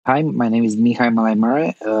Hi, my name is Mihai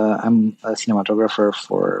Malaimare. I'm a cinematographer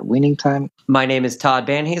for Winning Time. My name is Todd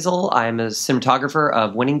Banhazl. I'm a cinematographer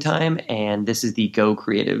of Winning Time, and this is the Go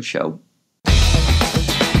Creative Show.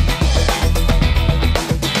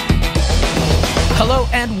 Hello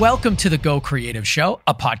and welcome to the Go Creative Show,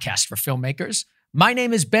 a podcast for filmmakers. My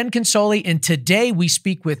name is Ben Consoli, and today we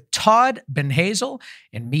speak with Todd Banhazl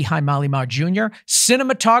and Mihai Malaimare Jr.,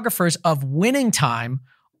 cinematographers of Winning Time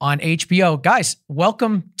on HBO. Guys,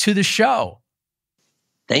 welcome to the show.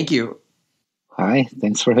 Thank you. Hi,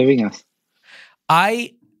 thanks for having us.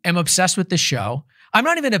 I am obsessed with this show. I'm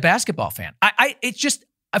not even a basketball fan. It's just,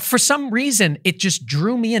 for some reason, it just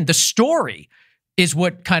drew me in. The story is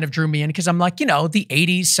what kind of drew me in because I'm like, the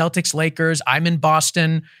 80s, Celtics, Lakers, I'm in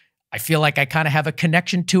Boston. I feel like I kind of have a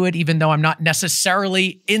connection to it, even though I'm not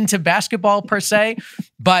necessarily into basketball per se.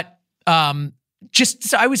 But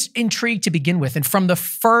so I was intrigued to begin with. And from the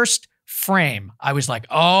first frame, I was like,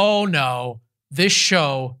 oh no, this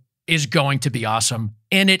show is going to be awesome.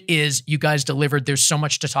 And it is. You guys delivered. There's so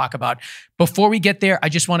much to talk about. Before we get there, I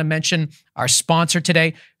just want to mention our sponsor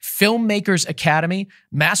today, Filmmakers Academy.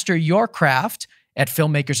 Master your craft at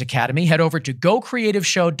Filmmakers Academy. Head over to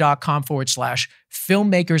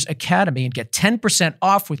gocreativeshow.com/Filmmakers Academy and get 10%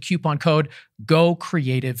 off with coupon code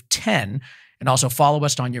GOCREATIVE10. And also follow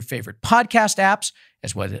us on your favorite podcast apps,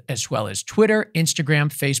 as well as Twitter,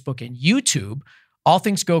 Instagram, Facebook, and YouTube. All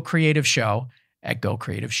things Go Creative Show at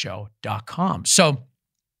gocreativeshow.com. So,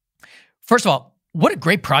 first of all, what a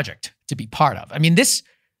great project to be part of. I mean, the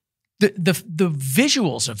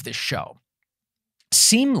visuals of this show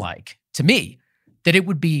seem like, to me, that it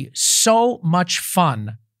would be so much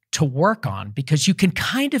fun to work on because you can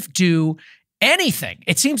kind of do anything.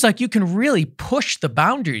 It seems like you can really push the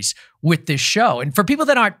boundaries with this show. And for people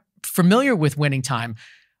that aren't familiar with Winning Time,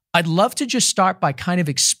 I'd love to just start by kind of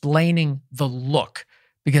explaining the look,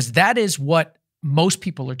 because that is what most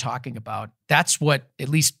people are talking about. That's what, at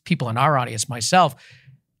least people in our audience, myself,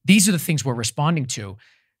 these are the things we're responding to.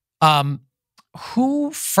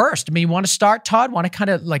 Who first? I mean, you want to start, Todd? Want to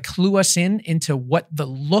kind of like clue us into what the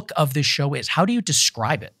look of this show is? How do you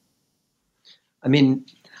describe it? I mean,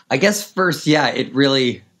 I guess first,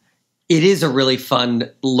 it is a really fun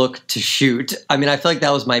look to shoot. I mean, I feel like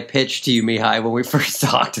that was my pitch to you, Mihai, when we first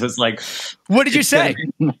talked. It was like, what did you say?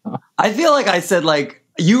 I feel like I said, like,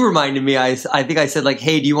 you reminded me, I think I said, like,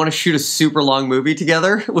 hey, do you want to shoot a super long movie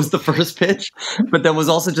together? Was the first pitch. But then was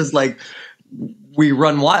also just like, we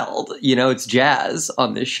run wild, it's jazz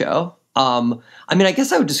on this show. I mean, I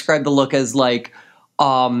guess I would describe the look as like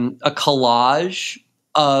a collage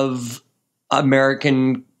of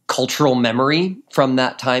American cultural memory from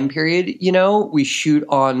that time period. We shoot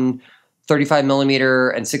on 35 millimeter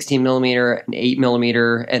and 16 millimeter and 8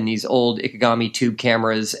 millimeter and these old Ikegami tube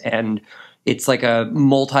cameras. And it's like a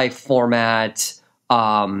multi-format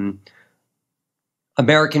American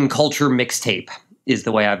culture mixtape is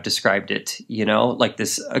the way I've described it, like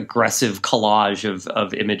this aggressive collage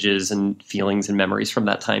of images and feelings and memories from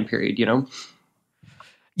that time period,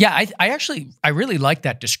 Yeah, I really like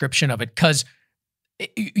that description of it because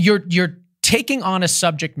you're taking on a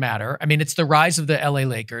subject matter. I mean, it's the rise of the LA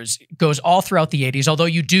Lakers. It goes all throughout the 80s, although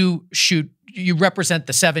you represent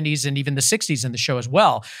the 70s and even the 60s in the show as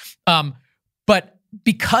well. But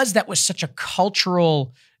because that was such a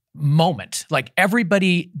cultural moment, like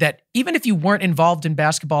everybody that, even if you weren't involved in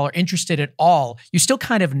basketball or interested at all, you still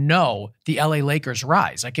kind of know the LA Lakers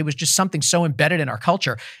rise. Like it was just something so embedded in our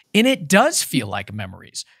culture. And it does feel like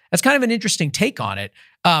memories. That's kind of an interesting take on it.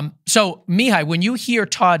 So Mihai, when you hear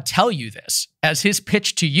Todd tell you this as his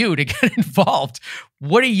pitch to you to get involved,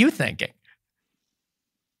 what are you thinking?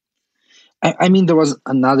 I mean, there was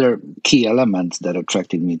another key element that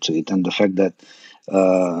attracted me to it, and the fact that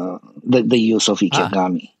the use of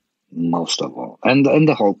Ikegami. Most of all, and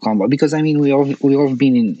the whole combo, because I mean we all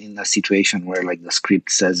been in a situation where like the script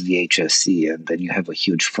says VHS-C and then you have a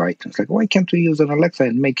huge fight. It's like, why can't we use an Alexa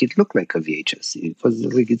and make it look like a VHS-C? Because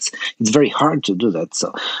like it's very hard to do that.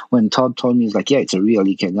 So when Todd told me, it's like, yeah, it's a real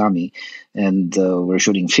Ikegami and we're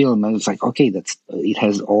shooting film, and it's like, okay, it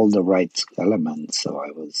has all the right elements. So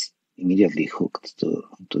I was immediately hooked to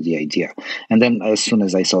the idea. And then as soon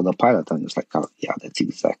as I saw the pilot, I was like, oh yeah, that's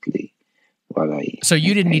exactly. So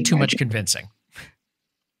you didn't need too much convincing.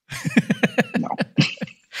 No.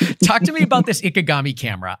 Talk to me about this Ikegami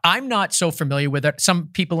camera. I'm not so familiar with it. Some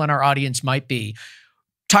people in our audience might be.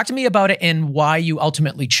 Talk to me about it and why you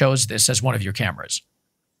ultimately chose this as one of your cameras.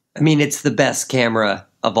 I mean, it's the best camera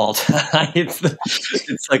of all time. It's a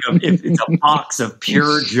box of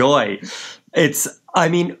pure joy.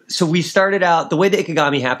 So we started out, the way the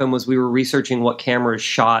Ikegami happened was we were researching what cameras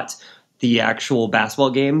shot the actual basketball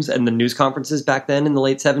games and the news conferences back then in the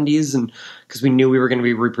late 70s. And because we knew we were going to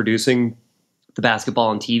be reproducing the basketball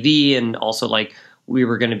on TV, and also like we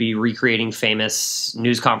were going to be recreating famous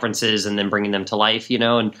news conferences and then bringing them to life,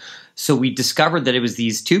 and so we discovered that it was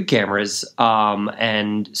these tube cameras.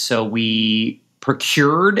 And so we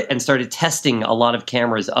procured and started testing a lot of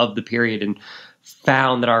cameras of the period, and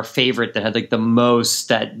found that our favorite that had like the most,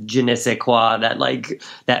 that je ne sais quoi, that like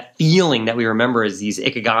that feeling that we remember, is these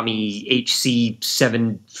Ikegami HC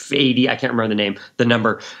 780. I can't remember the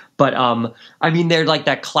number, but I mean, they're like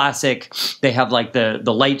that classic. They have like the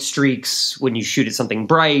light streaks when you shoot at something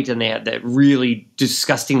bright, and they have that really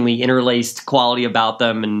disgustingly interlaced quality about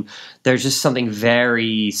them, and there's just something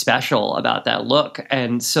very special about that look.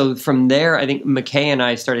 And so from there, I think McKay and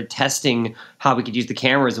I started testing how we could use the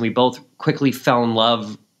cameras, and we both quickly fell in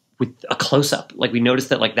love with a close-up. Like we noticed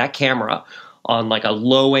that like that camera on like a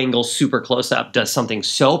low angle super close-up does something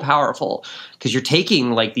so powerful, because you're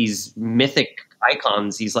taking like these mythic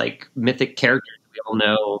icons, these like mythic characters we all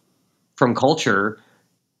know from culture.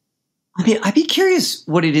 I mean, I'd be curious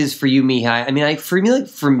what it is for you, Mihai. I mean,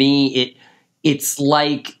 for me, it's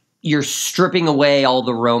like you're stripping away all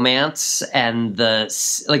the romance and there's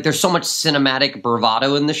so much cinematic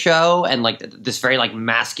bravado in the show, and like this very like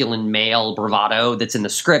masculine male bravado that's in the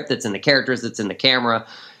script, that's in the characters, that's in the camera.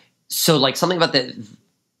 So like something about the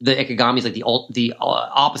Ikegami is like the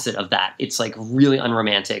opposite of that. It's like really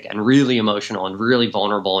unromantic and really emotional and really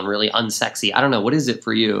vulnerable and really unsexy. I don't know. What is it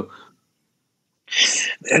for you?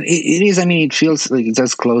 It is. I mean, it feels like it's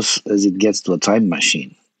as close as it gets to a time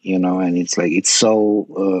machine, and it's like it's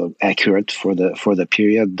so accurate for the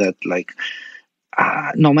period that like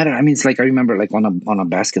no matter. I mean, it's like I remember like on a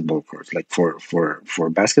basketball court, like for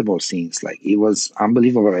basketball scenes, like it was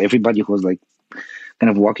unbelievable. Everybody who was like kind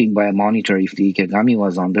of walking by a monitor, if the Ikegami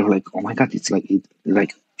was on, they were like, "Oh my god, it's like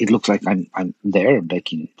it looks like I'm there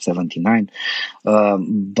back in '79."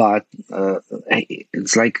 But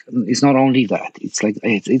it's like it's not only that. It's like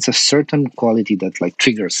it's a certain quality that like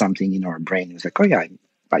triggers something in our brain. It's like, oh yeah,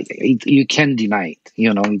 you can't deny it.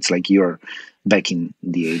 It's like you're back in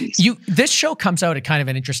the '80s. This show comes out at kind of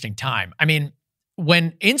an interesting time. I mean,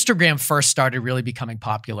 when Instagram first started really becoming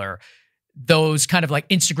popular, those kind of like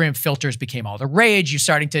Instagram filters became all the rage. You're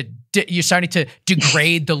starting to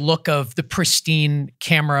degrade the look of the pristine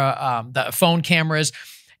camera, the phone cameras.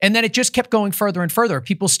 And then it just kept going further and further.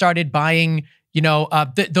 People started buying,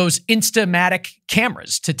 those Instamatic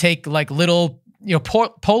cameras to take like little,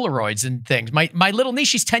 Polaroids and things. My little niece,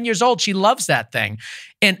 she's 10 years old. She loves that thing.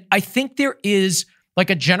 And I think there is like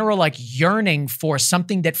a general like yearning for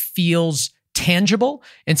something that feels tangible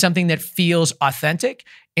and something that feels authentic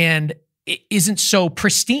and it isn't so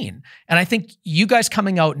pristine. And I think you guys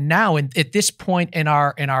coming out now and at this point in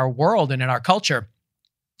our world and in our culture,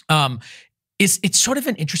 it's sort of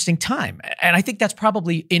an interesting time. And I think that's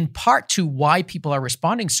probably in part to why people are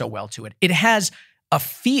responding so well to it. It has a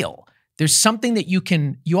feel. There's something that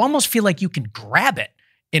you almost feel like you can grab it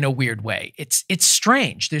in a weird way. It's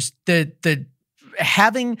strange. There's the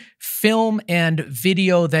having film and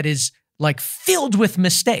video that is like filled with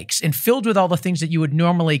mistakes and filled with all the things that you would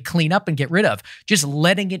normally clean up and get rid of, just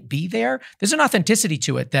letting it be there. There's an authenticity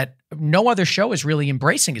to it that no other show is really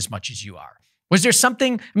embracing as much as you are. Was there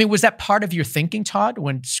something, I mean, was that part of your thinking, Todd,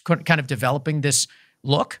 when kind of developing this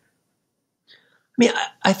look? I mean,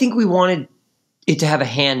 I think we wanted it to have a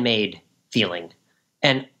handmade feeling.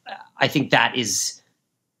 And I think that's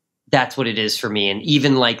what it is for me. And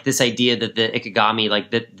even like this idea that the Ikegami,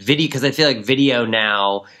 like the video, because I feel like video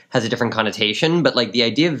now has a different connotation, but like the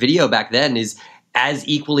idea of video back then is as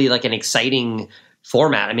equally like an exciting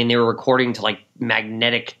format. I mean, they were recording to like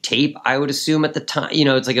magnetic tape, I would assume at the time.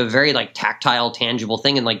 It's like a very like tactile, tangible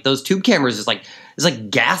thing. And like those tube cameras is like, there's like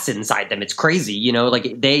gas inside them. It's crazy,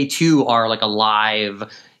 like they too are like a live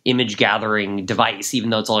image gathering device, even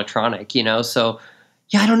though it's electronic, So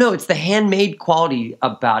yeah, I don't know. It's the handmade quality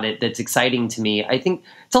about it that's exciting to me. I think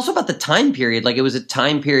it's also about the time period. Like it was a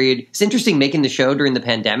time period. It's interesting making the show during the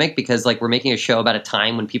pandemic because like we're making a show about a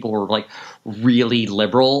time when people were like really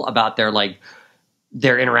liberal about their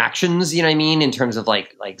interactions, you know what I mean? In terms of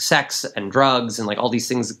like sex and drugs and like all these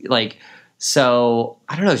things. Like, so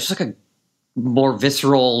I don't know. It's just like a more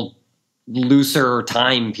visceral, looser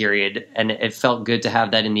time period. And it felt good to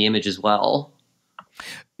have that in the image as well.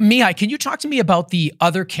 Mihai, can you talk to me about the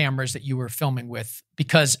other cameras that you were filming with?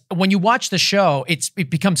 Because when you watch the show, it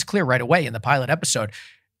becomes clear right away in the pilot episode,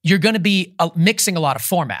 you're going to be mixing a lot of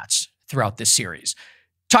formats throughout this series.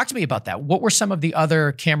 Talk to me about that. What were some of the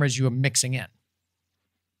other cameras you were mixing in?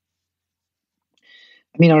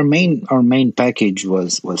 I mean, our main package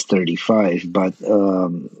was 35, but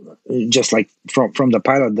just like from the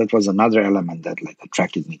pilot, that was another element that like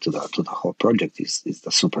attracted me to the whole project is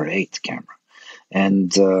the Super 8 camera.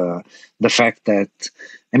 And the fact that,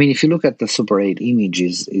 I mean, if you look at the Super 8 image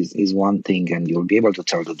is one thing, and you'll be able to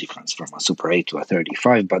tell the difference from a Super 8 to a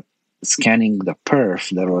 35, but scanning the perf,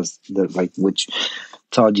 that was which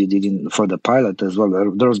Todd you did for the pilot as well,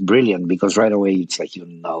 that was brilliant, because right away it's like,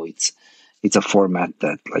 it's a format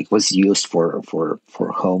that like was used for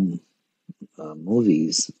home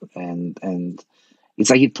movies, and it's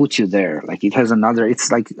like it puts you there. Like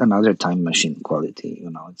it's like another time machine quality.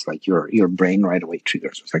 It's like your brain right away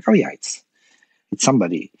triggers. It's like, oh yeah, it's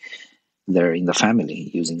somebody there in the family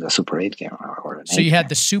using a Super 8 camera or an. So you had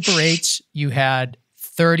the Super 8s, you had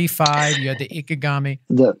 35, you had the Ikegami.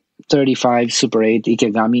 The 35 Super 8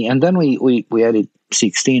 Ikegami, and then we added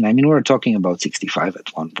 16. I mean, we were talking about 65 at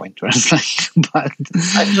one point. But I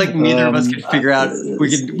feel like neither of us could figure out.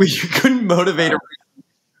 We couldn't motivate.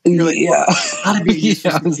 You're like, yeah, how to be used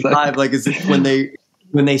to 65? Like, is it when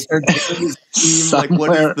they start doing this, like,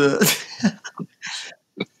 what is the?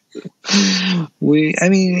 I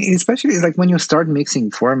mean, especially like when you start mixing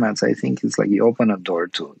formats, I think it's like you open a door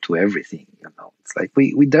to everything. It's like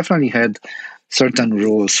we definitely had certain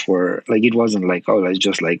rules for, like, it wasn't like, oh,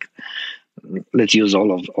 let's use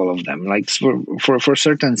all of them. Like for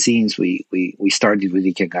certain scenes, we started with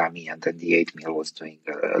Ikegami, and then the 8mm was doing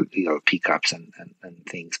pickups and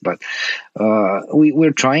things. But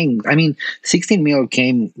we're trying. I mean, 16mm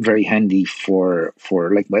came very handy for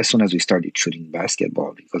like as soon as we started shooting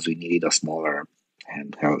basketball, because we needed a smaller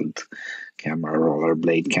handheld camera,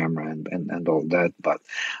 rollerblade camera, and all that. But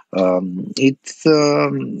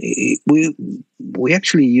we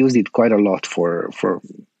actually used it quite a lot for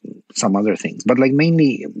some other things, but like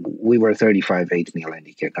mainly we were 35 8mm and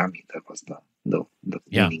Ikegami. That was the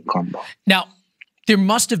winning combo. Now, there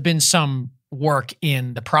must have been some work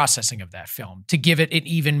in the processing of that film to give it an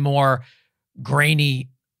even more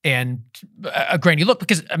grainy and a grainy look,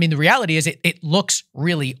 because I mean, the reality is it looks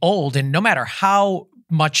really old, and no matter how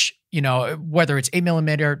much, whether it's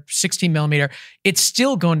 8mm, 16mm, it's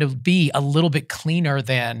still going to be a little bit cleaner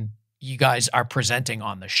than you guys are presenting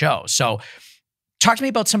on the show. So talk to me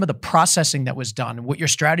about some of the processing that was done and what your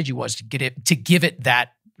strategy was to give it that,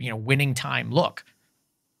 winning time look.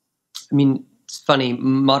 I mean, it's funny.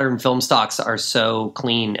 Modern film stocks are so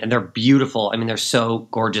clean and they're beautiful. I mean, they're so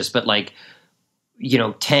gorgeous, but like,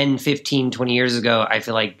 10, 15, 20 years ago, I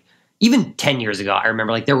feel like even 10 years ago, I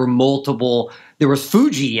remember like there was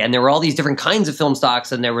Fuji and there were all these different kinds of film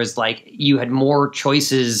stocks, and there was like, you had more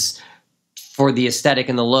choices for the aesthetic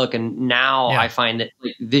and the look. And now I find that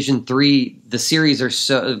like Vision 3, the series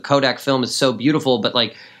Kodak film is so beautiful, but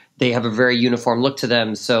like they have a very uniform look to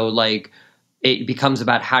them. So like it becomes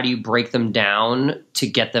about how do you break them down to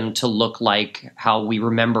get them to look like how we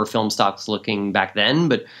remember film stocks looking back then.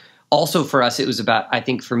 But also for us, it was about, I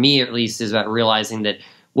think for me at least, is about realizing that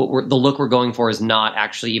the look we're going for is not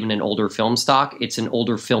actually even an older film stock. It's an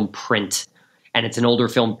older film print. And it's an older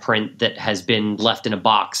film print that has been left in a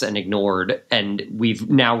box and ignored, and we've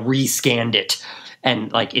now rescanned it, and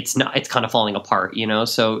like it's kind of falling apart,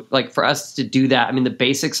 So like for us to do that, I mean, the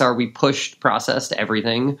basics are we processed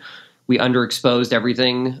everything, we underexposed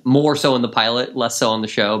everything, more so in the pilot, less so on the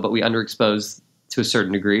show, but we underexposed to a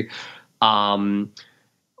certain degree. And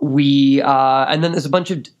then there's a bunch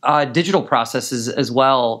of digital processes as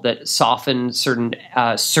well that soften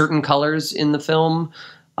certain colors in the film.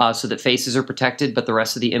 So that faces are protected, but the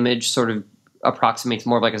rest of the image sort of approximates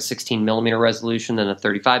more of like a 16mm resolution than a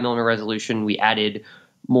 35mm resolution. We added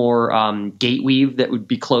more gate weave that would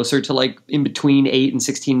be closer to like in between 8 and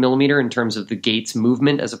 16mm in terms of the gate's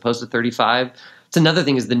movement as opposed to 35. It's another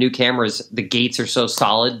thing is the new cameras, the gates are so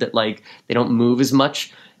solid that like they don't move as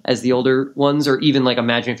much as the older ones, or even like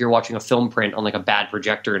imagine if you're watching a film print on like a bad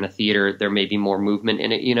projector in a theater, there may be more movement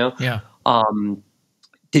in it, Yeah.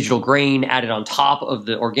 Digital grain added on top of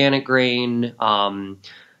the organic grain,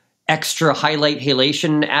 extra highlight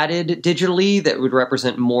halation added digitally that would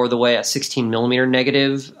represent more the way a 16mm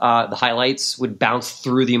negative, the highlights would bounce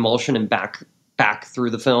through the emulsion and back through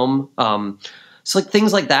the film. So like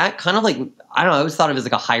things like that, kind of like, I don't know, I always thought of it as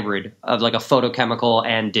like a hybrid of like a photochemical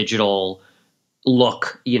and digital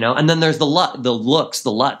look, and then there's the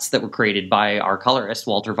LUTs that were created by our colorist,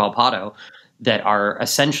 Walter Valpato, that are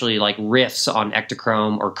essentially like riffs on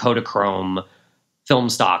Ektachrome or Kodachrome film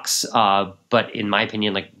stocks, but in my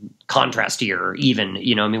opinion, like contrastier even,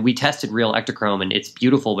 I mean, we tested real Ektachrome and it's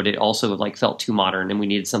beautiful, but it also like felt too modern, and we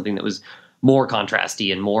needed something that was more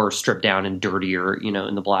contrasty and more stripped down and dirtier,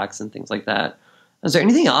 in the blacks and things like that. Is there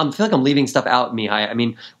anything, I feel like I'm leaving stuff out, Mihai. I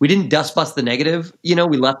mean, we didn't dust bust the negative, we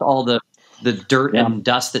left all the the dirt and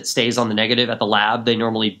dust that stays on the negative at the lab, they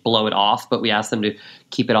normally blow it off, but we ask them to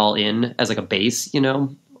keep it all in as like a base, you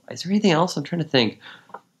know? Is there anything else? I'm trying to think.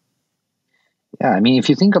 Yeah, I mean, if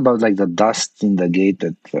you think about like the dust in the gate,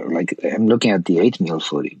 that like I'm looking at the 8mm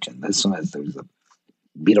footage, and as soon as there's a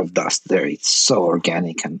bit of dust there, it's so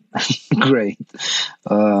organic and great.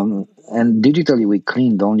 And digitally, we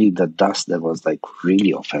cleaned only the dust that was like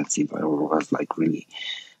really offensive or was like really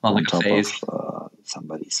On on like a top face. of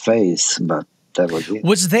somebody's face, but that was it.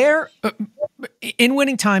 Was there, in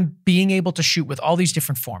Winning Time, being able to shoot with all these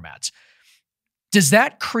different formats, does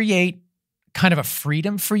that create kind of a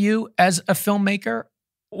freedom for you as a filmmaker?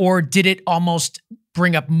 Or did it almost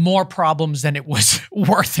bring up more problems than it was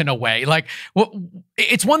worth in a way? Like,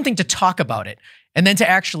 it's one thing to talk about it, and then to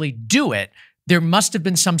actually do it, there must have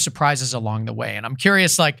been some surprises along the way. And I'm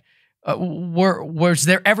curious, like, was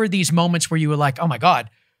there ever these moments where you were like, oh my God,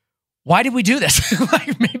 why did we do this?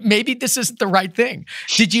 Like, maybe this isn't the right thing.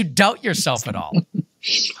 Did you doubt yourself at all?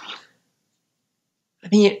 I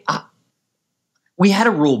mean, we had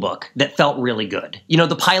a rule book that felt really good. You know,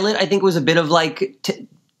 the pilot, I think, was a bit of like,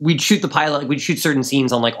 we'd shoot the pilot, we'd shoot certain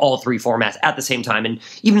scenes on like all three formats at the same time. And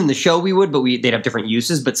even in the show we would, but they'd have different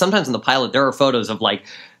uses. But sometimes in the pilot, there are photos of like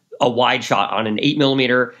a wide shot on an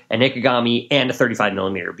 8mm, an Ikegami, and a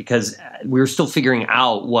 35mm, because we were still figuring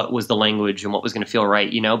out what was the language and what was going to feel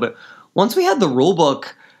right, you know? But once we had the rule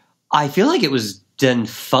book, I feel like it was done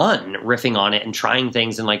fun riffing on it and trying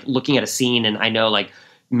things and like looking at a scene. And I know like,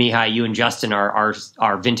 Mihai, you and Justin,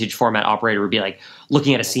 our vintage format operator, would be like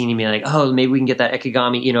looking at a scene and be like, oh, maybe we can get that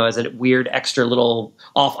Ikegami, you know, as a weird extra little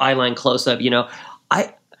off eyeline close up, you know.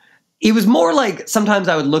 It was more like sometimes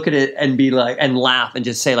I would look at it and be like, and laugh and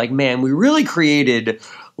just say like, man, we really created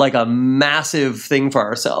like a massive thing for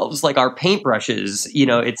ourselves. Like our paintbrushes, you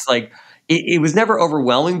know, it's like, it was never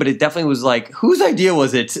overwhelming, but it definitely was like, whose idea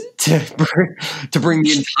was it to bring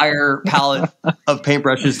the entire palette of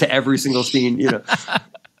paintbrushes to every single scene, you know?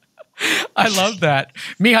 I love that.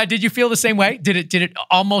 Mihai, did you feel the same way? Did it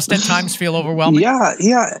almost at times feel overwhelming?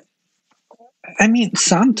 Yeah. I mean,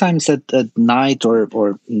 sometimes at night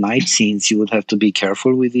or night scenes, you would have to be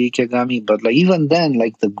careful with the Ikegami. But like even then,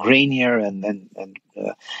 like the grainier and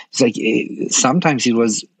it's like sometimes it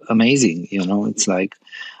was amazing. You know, it's like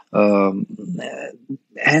and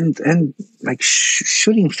like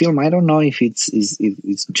shooting film. I don't know if it's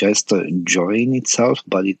just a joy in itself,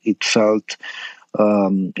 but it felt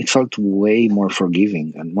way more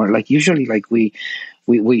forgiving and more like usually like we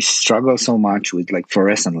struggle so much with like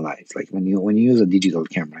fluorescent lights. Like when you use a digital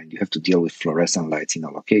camera and you have to deal with fluorescent lights in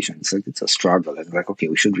a location, it's like it's a struggle. And like, okay,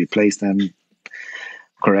 we should replace them,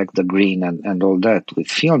 correct the green and all that. With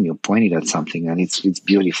film, you pointed at something and it's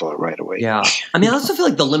beautiful right away. Yeah. I mean, I also feel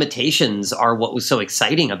like the limitations are what was so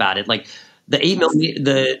exciting about it. Like the 8mm,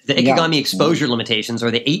 the Ikegami exposure limitations,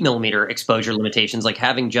 or the 8mm exposure limitations, like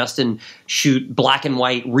having Justin shoot black and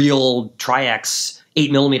white real Tri-X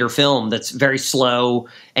 8mm film that's very slow,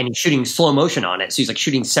 and he's shooting slow motion on it. So he's like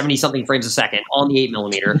shooting 70 something frames a second on the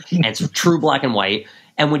 8mm, and it's true black and white.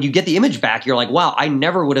 And when you get the image back, you're like, wow, I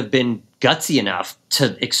never would have been gutsy enough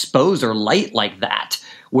to expose or light like that,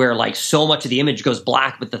 where like so much of the image goes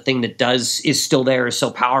black, but the thing that is still there is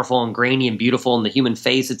so powerful and grainy and beautiful, and the human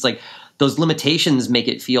face, it's like those limitations make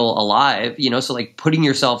it feel alive, you know? So like putting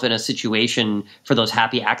yourself in a situation for those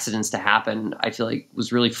happy accidents to happen, I feel like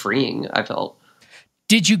was really freeing, I felt.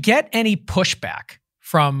 Did you get any pushback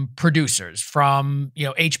from producers, from, you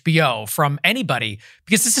know, HBO, from anybody?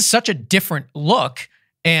 Because this is such a different look,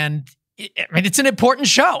 and I mean, it's an important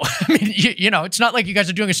show. I mean, you know, it's not like you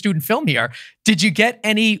guys are doing a student film here. Did you get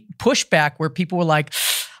any pushback where people were like,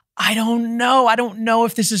 I don't know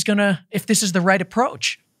if this is the right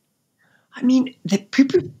approach? I mean,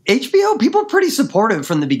 HBO, people are pretty supportive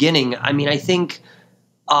from the beginning. I mean, I think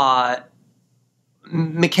McKay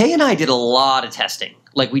and I did a lot of testing.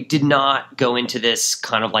 Like, we did not go into this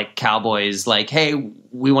kind of like cowboys, like, hey,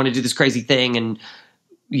 we want to do this crazy thing, and,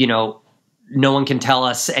 you know, no one can tell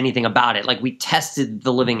us anything about it. Like, we tested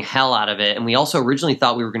the living hell out of it. And we also originally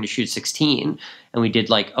thought we were going to shoot 16, and we did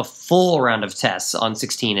like a full round of tests on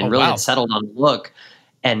 16 and had settled on the look.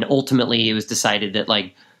 And ultimately it was decided that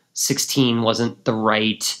like 16 wasn't the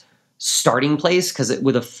right starting place, because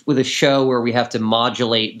with a show where we have to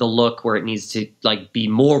modulate the look, where it needs to like be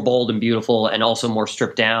more bold and beautiful and also more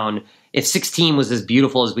stripped down. If 16 was as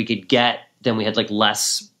beautiful as we could get, then we had like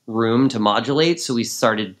less room to modulate. So we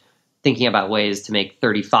started thinking about ways to make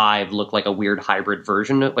 35 look like a weird hybrid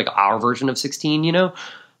version, like our version of 16, you know?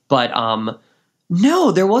 But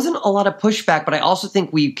no, there wasn't a lot of pushback, but I also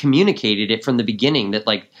think we communicated it from the beginning that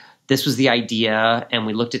like this was the idea, and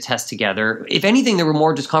we looked at tests together. If anything, there were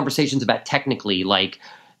more just conversations about technically, like,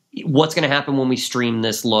 what's going to happen when we stream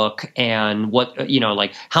this look, and what, you know,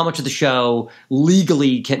 like how much of the show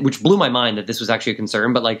legally can, which blew my mind that this was actually a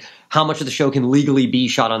concern, but like how much of the show can legally be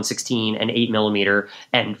shot on 16 and 8mm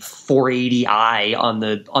and 480i on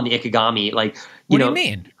the Ikegami. Like, what do you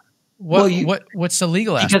mean? What's the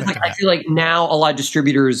legal aspect? Because I feel like now a lot of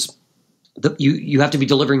distributors, you have to be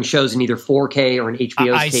delivering shows in either 4K or in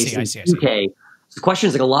HBO's case in 2K. The question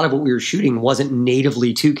is, like, a lot of what we were shooting wasn't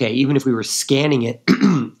natively 2K. Even if we were scanning it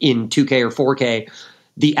in 2K or 4K,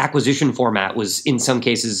 the acquisition format was, in some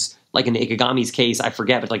cases, like in the Ikegami's case, I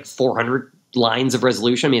forget, but like 400 lines of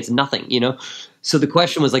resolution. I mean, it's nothing, you know? So the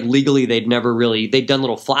question was, like, legally, they'd done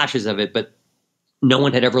little flashes of it, but no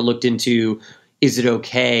one had ever looked into, is it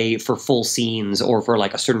okay for full scenes or for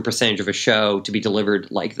like a certain percentage of a show to be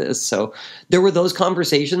delivered like this? So there were those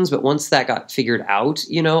conversations, but once that got figured out,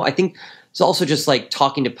 you know, I think it's also just like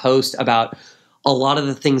talking to Post about a lot of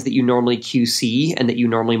the things that you normally QC and that you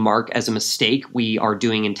normally mark as a mistake, we are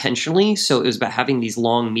doing intentionally. So it was about having these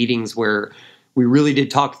long meetings where we really did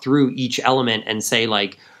talk through each element and say,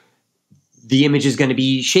 like, the image is going to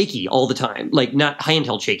be shaky all the time, like not high-end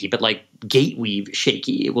shaky, but like gate weave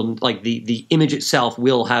shaky. It will, like, the image itself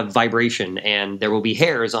will have vibration, and there will be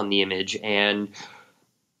hairs on the image, and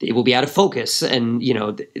it will be out of focus, and, you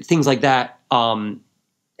know, things like that.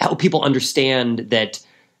 Help people understand that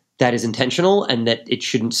that is intentional and that it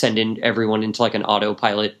shouldn't send everyone into like an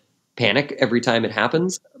autopilot panic every time it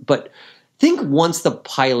happens. But I think once the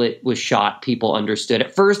pilot was shot, people understood.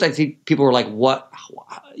 At first, I think people were like, what,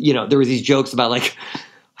 you know, there were these jokes about like,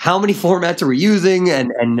 how many formats are we using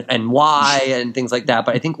and why and things like that.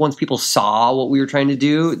 But I think once people saw what we were trying to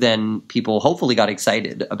do, then people hopefully got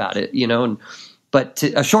excited about it, you know. But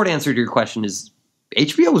a short answer to your question is,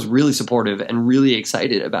 HBO was really supportive and really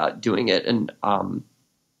excited about doing it. And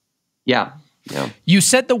yeah. You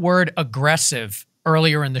said the word aggressive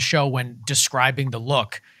earlier in the show when describing the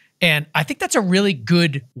look. And I think that's a really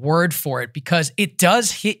good word for it, because it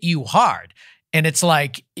does hit you hard. And it's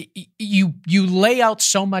like you lay out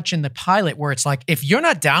so much in the pilot where it's like, if you're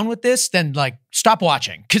not down with this, then like stop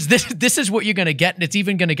watching, because this is what you're going to get, and it's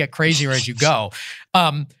even going to get crazier as you go.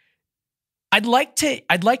 I'd like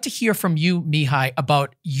to hear from you, Mihai,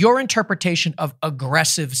 about your interpretation of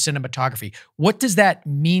aggressive cinematography. What does that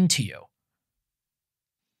mean to you?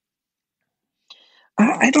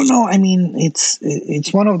 I don't know. I mean,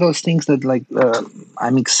 it's one of those things that, like,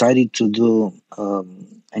 I'm excited to do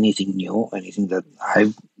anything new, anything that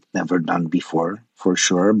I've never done before, for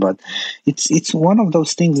sure. But it's one of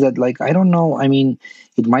those things that, like, I don't know. I mean,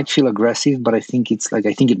 it might feel aggressive, but I think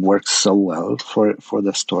it works so well for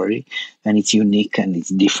the story, and it's unique and it's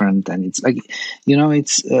different, and it's like, you know,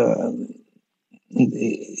 it's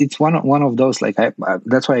one of those, like, I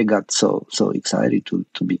that's why I got so excited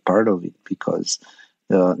to be part of it, because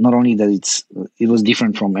not only that it was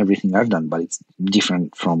different from everything I've done, but it's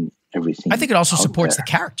different from everything. I think it also supports the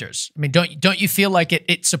characters. I mean, don't you feel like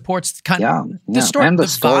it supports kind of the story, and the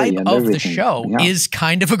story vibe of the show is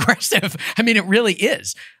kind of aggressive. I mean, it really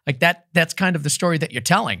is. Like that's kind of the story that you're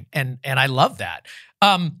telling, and I love that.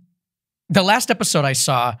 The last episode I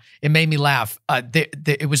saw, it made me laugh.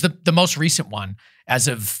 It was the most recent one as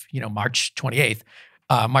of, you know, March 28th,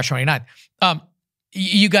 March 29th.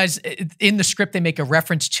 You guys, in the script, they make a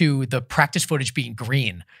reference to the practice footage being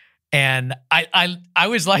green. And I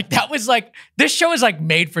was like, that was like, this show is like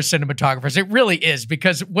made for cinematographers. It really is,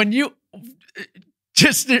 because when you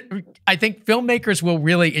I think filmmakers will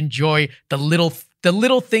really enjoy the little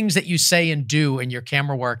things that you say and do in your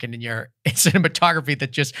camera work and in your cinematography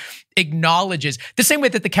that just acknowledges, the same way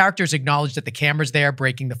that the characters acknowledge that the camera's there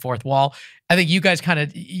breaking the fourth wall. I think you guys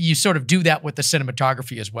you sort of do that with the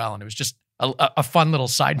cinematography as well. And it was just a fun little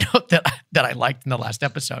side note that I liked in the last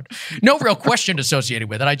episode. No real question associated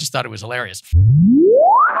with it. I just thought it was hilarious.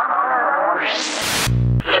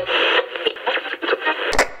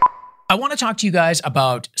 I want to talk to you guys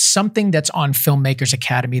about something that's on Filmmakers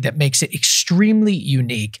Academy that makes it extremely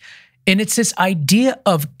unique. And it's this idea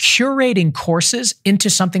of curating courses into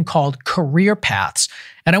something called career paths.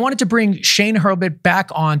 And I wanted to bring Shane Hurlbut back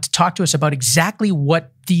on to talk to us about exactly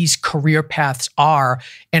what these career paths are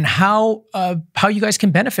and how you guys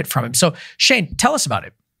can benefit from them. So Shane, tell us about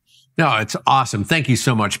it. No, it's awesome. Thank you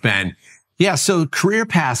so much, Ben. Yeah, so career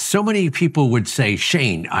paths, so many people would say,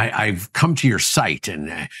 Shane, I've come to your site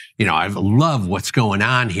and, you know, I love what's going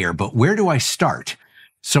on here, but where do I start?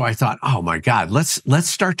 So I thought, oh my God, let's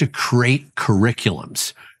start to create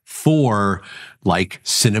curriculums for like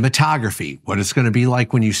cinematography, what it's going to be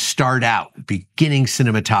like when you start out, beginning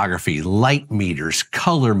cinematography, light meters,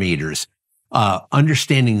 color meters,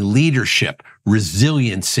 understanding leadership,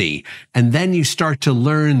 resiliency, and then you start to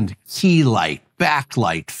learn key light,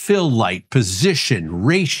 backlight, fill light, position,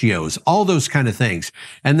 ratios, all those kind of things.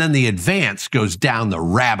 And then the advance goes down the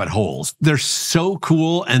rabbit holes. They're so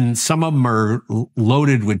cool, and some of them are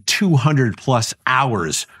loaded with 200 plus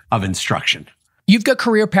hours of instruction. You've got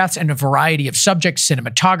career paths in a variety of subjects: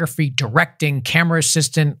 cinematography, directing, camera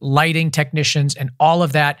assistant, lighting technicians, and all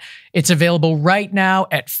of that. It's available right now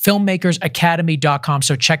at filmmakersacademy.com.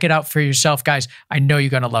 So check it out for yourself, guys. I know you're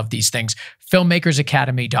going to love these things.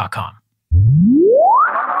 filmmakersacademy.com.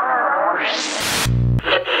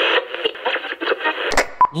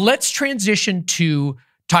 Let's transition to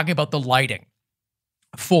talking about the lighting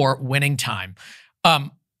for Winning Time.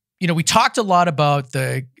 We talked a lot about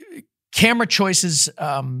the camera choices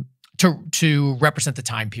to represent the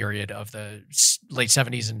time period of the late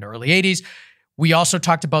 70s and early 80s. We also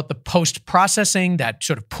talked about the post-processing, that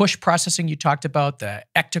sort of push processing you talked about, the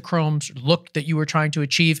ectochrome look that you were trying to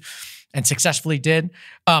achieve and successfully did.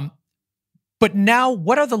 But now,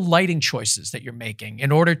 what are the lighting choices that you're making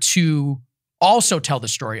in order to also tell the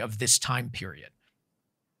story of this time period?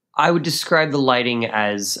 I would describe the lighting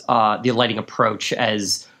as the lighting approach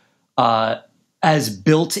as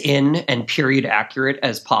built-in and period accurate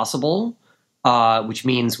as possible, which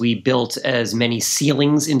means we built as many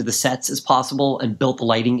ceilings into the sets as possible and built the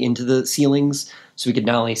lighting into the ceilings so we could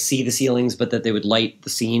not only see the ceilings, but that they would light the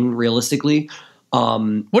scene realistically.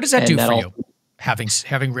 What does that do for you,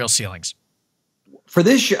 having real ceilings? For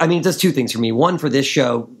this show, I mean, it does two things for me. One, for this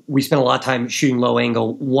show, we spent a lot of time shooting low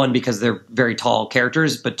angle. One, because they're very tall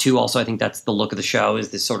characters, but two, also I think that's the look of the show,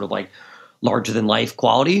 is this sort of like larger than life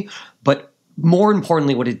quality. But more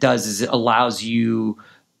importantly, what it does is it allows you,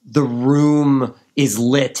 the room is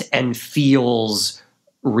lit and feels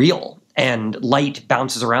real, and light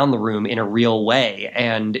bounces around the room in a real way.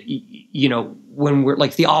 And, when we're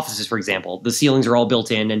like the offices, for example, the ceilings are all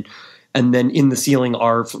built in, and then in the ceiling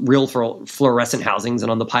are real fluorescent housings.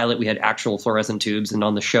 And on the pilot, we had actual fluorescent tubes. And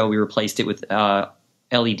on the show, we replaced it with LED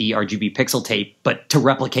RGB pixel tape, but to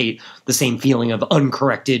replicate the same feeling of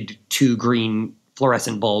uncorrected 2 green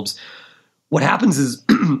fluorescent bulbs. What happens is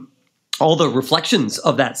all the reflections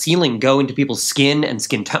of that ceiling go into people's skin and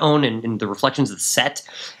skin tone and the reflections of the set,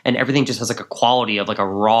 and everything just has like a quality of like a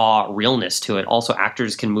raw realness to it. Also,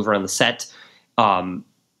 actors can move around the set. I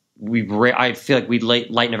feel like we light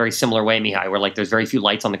in a very similar way, Mihai, where like there's very few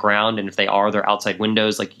lights on the ground, and if they are, they're outside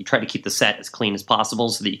windows. Like you try to keep the set as clean as possible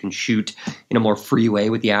so that you can shoot in a more free way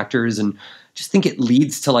with the actors, and just think it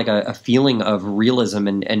leads to like a feeling of realism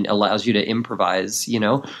and allows you to improvise,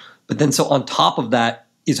 But then so on top of that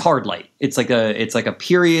is hard light. It's like a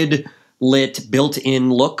period lit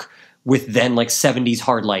built-in look with then like 70s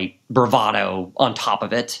hard light bravado on top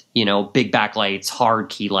of it, big backlights, hard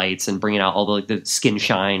key lights, and bringing out all the skin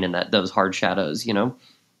shine and those hard shadows,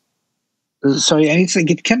 Sorry, and it's like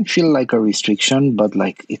it can feel like a restriction, but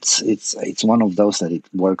like it's one of those that it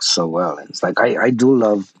works so well. It's like I do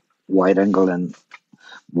love wide angle and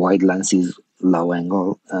wide lenses, low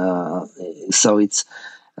angle. So it's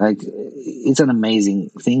like it's an amazing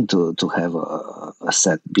thing to have a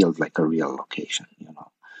set built like a real location,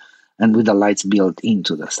 and with the lights built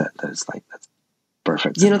into the set. That's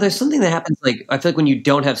perfect. There's something that happens. Like I feel like when you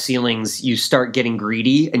don't have ceilings, you start getting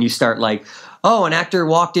greedy and you start like, oh, an actor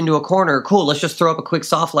walked into a corner. Cool, let's just throw up a quick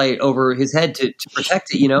soft light over his head to protect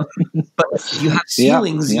it. But if you have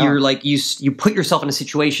ceilings, you're like you put yourself in a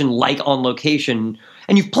situation like on location.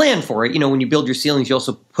 And you've planned for it. When you build your ceilings, you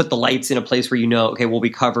also put the lights in a place where okay, we'll be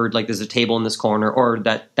covered. Like there's a table in this corner, or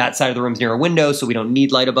that side of the room's near a window, so we don't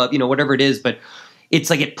need light above. Whatever it is. But it's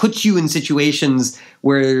like it puts you in situations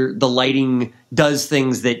where the lighting does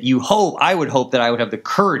things that I would hope that I would have the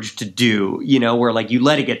courage to do. Where like you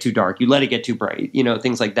let it get too dark, you let it get too bright.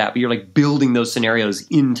 Things like that. But you're like building those scenarios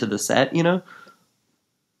into the set.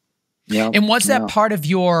 Yeah. And what's that part of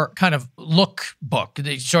your kind of look book,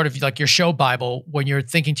 sort of like your show Bible, when you're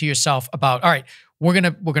thinking to yourself about, all right, we're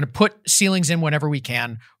gonna put ceilings in whenever we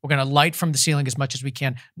can. We're gonna light from the ceiling as much as we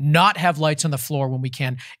can, not have lights on the floor when we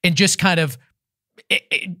can, and just kind of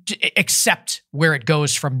accept where it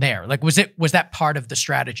goes from there. Like, was that part of the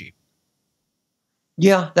strategy?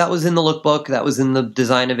 Yeah, that was in the lookbook. That was in the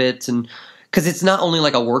design of it, and because it's not only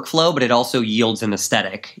like a workflow, but it also yields an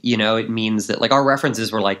aesthetic. It means that like our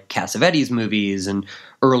references were like Cassavetes movies and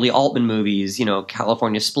early Altman movies,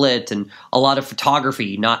 California Split, and a lot of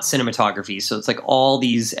photography, not cinematography. So it's like all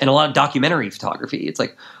these, and a lot of documentary photography. It's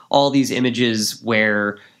like all these images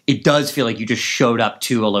where it does feel like you just showed up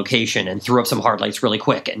to a location and threw up some hard lights really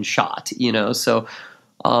quick and shot, so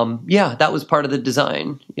yeah, that was part of the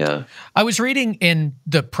design. Yeah. I was reading in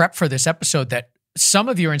the prep for this episode that some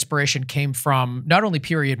of your inspiration came from not only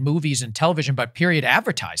period movies and television, but period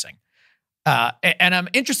advertising. And I'm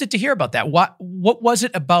interested to hear about that. What was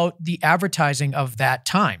it about the advertising of that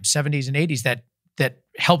time, 70s and 80s, that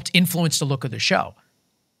helped influence the look of the show?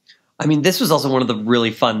 I mean, this was also one of the really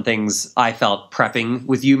fun things I felt prepping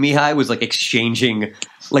with you, Mihai, was like exchanging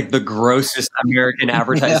like the grossest American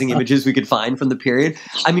advertising images we could find from the period.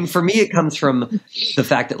 I mean, for me, it comes from the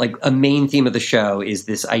fact that like a main theme of the show is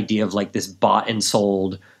this idea of like this bought and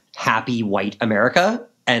sold happy white America.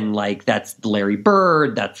 And like, that's Larry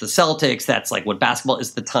Bird, that's the Celtics, that's like what basketball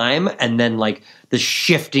is at the time. And then like the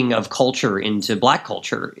shifting of culture into black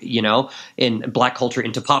culture, in black culture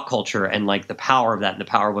into pop culture, and like the power of that and the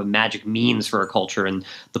power of what magic means for a culture, and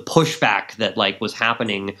the pushback that like was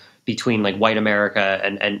happening between like white America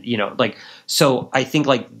and like, so I think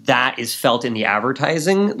like that is felt in the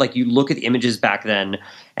advertising. Like you look at the images back then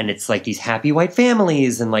and it's like these happy white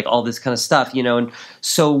families and like all this kind of stuff, and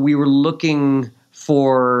so we were looking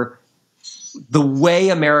for the way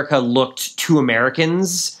America looked to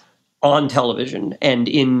Americans on television and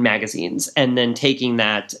in magazines, and then taking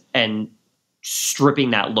that and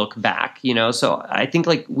stripping that look back, So I think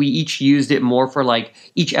like we each used it more for like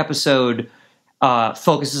each episode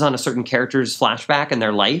focuses on a certain character's flashback and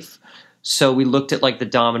their life. So we looked at like the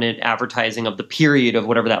dominant advertising of the period of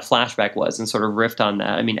whatever that flashback was and sort of riffed on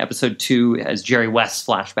that. I mean, episode 2 has Jerry West's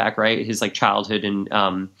flashback, right? His like childhood and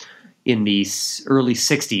in the early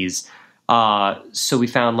 60s. So we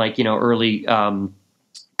found like, early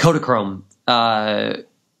Kodachrome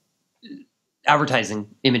advertising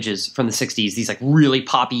images from the 60s, these like really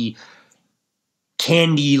poppy,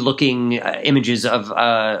 candy-looking images of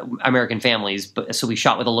American families. So we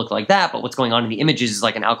shot with a look like that, but what's going on in the images is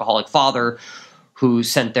like an alcoholic father who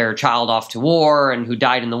sent their child off to war and who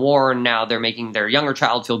died in the war, and now they're making their younger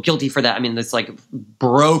child feel guilty for that. I mean, this like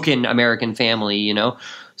broken American family,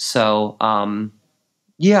 So,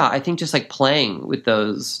 yeah, I think just like playing with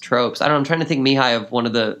those tropes. I don't know, I'm trying to think, Mihai, of one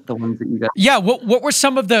of the ones that you got. Yeah, what were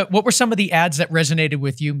some of the ads that resonated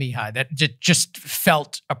with you, Mihai, that just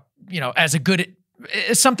felt as a good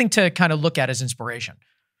something to kind of look at as inspiration?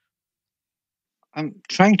 I'm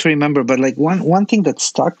trying to remember, but like one thing that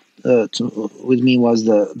stuck with me was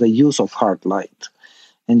the use of hard light.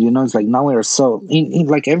 And it's like now we're so in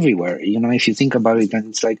like everywhere, if you think about it, and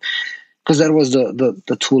it's like, because that was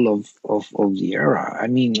the tool of the era. I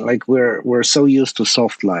mean, like we're so used to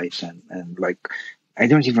soft light and like I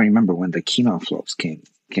don't even remember when the Kino flops came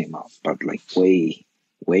out, but like way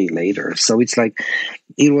later. So it's like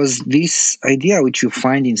it was this idea which you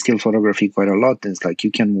find in still photography quite a lot. It's like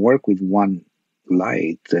you can work with one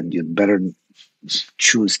light, and you'd better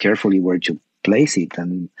choose carefully where to place it.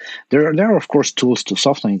 And there are of course tools to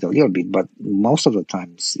soften it a little bit, but most of the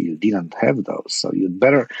times you didn't have those. So you'd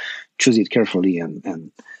better choose it carefully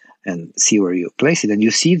and see where you place it. And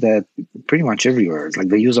you see that pretty much everywhere. It's like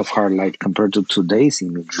the use of hard light compared to today's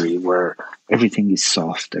imagery where everything is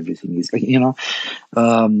soft, everything is like,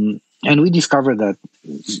 and we discovered that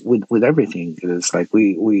with everything. It's like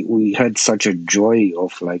we had such a joy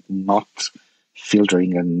of like not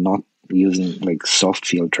filtering and not using like soft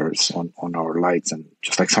filters on our lights, and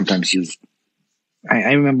just like sometimes use.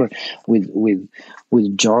 I remember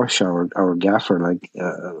with Josh, our gaffer, like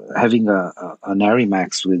having an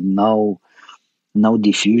Arimax with no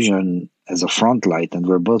diffusion as a front light, and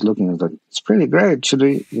we're both looking at like, it's pretty great. Should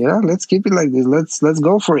we? Yeah, let's keep it like this. Let's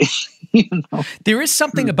go for it. There is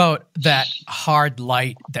something about that hard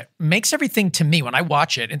light that makes everything, to me, when I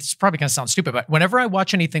watch it, and it's probably going to sound stupid, but whenever I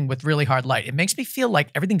watch anything with really hard light, it makes me feel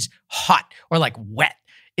like everything's hot or like wet.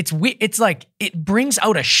 It's like it brings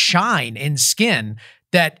out a shine in skin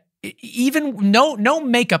that even no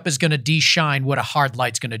makeup is going to de-shine what a hard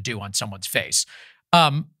light's going to do on someone's face.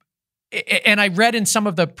 And I read in some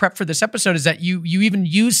of the prep for this episode is that you even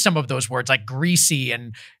use some of those words like greasy,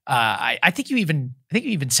 and I think you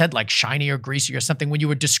even said like shiny or greasy or something when you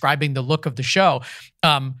were describing the look of the show.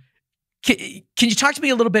 Can you talk to me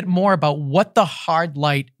a little bit more about what the hard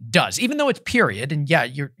light does, even though it's period? And yeah,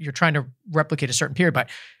 you're trying to replicate a certain period, but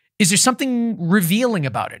is there something revealing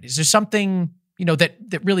about it? Is there something,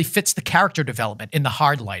 that really fits the character development in the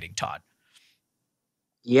hard lighting, Todd?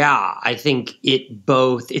 Yeah, I think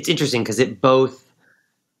it's interesting because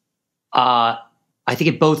I think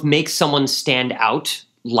it both makes someone stand out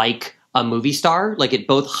like a movie star, like it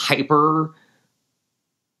both hyper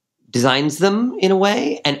designs them in a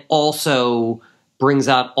way, and also brings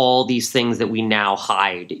out all these things that we now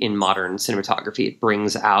hide in modern cinematography. It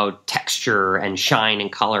brings out texture and shine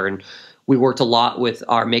and color. And we worked a lot with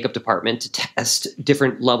our makeup department to test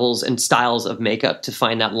different levels and styles of makeup to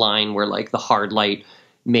find that line where like the hard light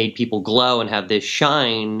made people glow and have this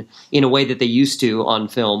shine in a way that they used to on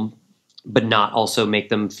film, but not also make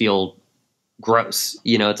them feel gross.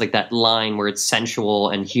 You know, it's like that line where it's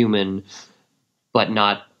sensual and human, but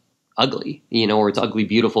not ugly, you know, or it's ugly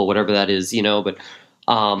beautiful, whatever that is, you know. But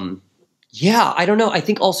yeah, I don't know. I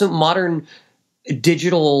think also modern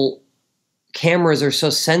digital cameras are so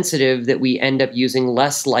sensitive that we end up using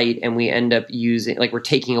less light, and we end up using, like, we're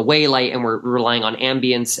taking away light and we're relying on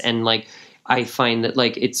ambience. And like, I find that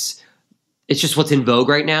like it's just what's in vogue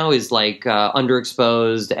right now is like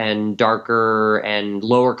underexposed and darker and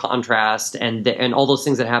lower contrast, and all those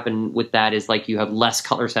things that happen with that is like you have less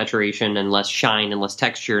color saturation and less shine and less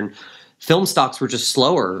texture. And film stocks were just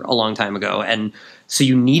slower a long time ago, and so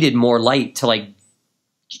you needed more light to like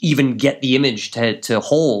even get the image to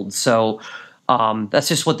hold. So that's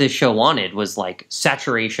just what this show wanted, was like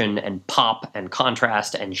saturation and pop and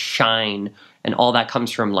contrast and shine. And all that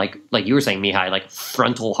comes from like you were saying, Mihai, like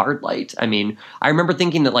frontal hard light. I mean, I remember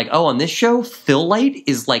thinking that like, oh, on this show, fill light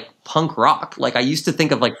is like punk rock. Like I used to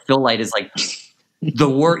think of like fill light as like the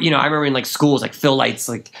word, you know, I remember in like schools, like fill lights,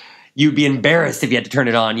 like you'd be embarrassed if you had to turn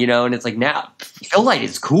it on, you know? And it's like, now fill light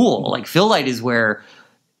is cool. Like fill light is where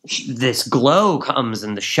this glow comes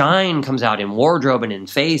and the shine comes out in wardrobe and in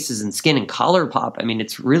faces and skin and color pop. I mean,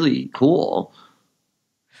 it's really cool.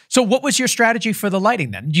 So what was your strategy for the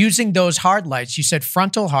lighting then? Using those hard lights, you said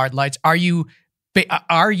frontal hard lights. Are you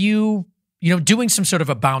doing some sort of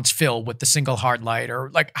a bounce fill with the single hard light, or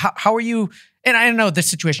like how are you? And I know this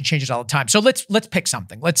situation changes all the time. So let's pick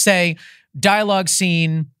something. Let's say dialogue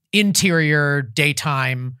scene, interior,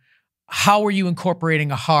 daytime. How are you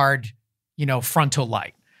incorporating a hard, frontal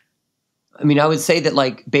light? I mean, I would say that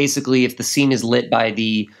like basically if the scene is lit by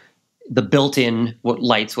the built-in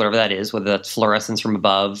lights, whatever that is, whether that's fluorescence from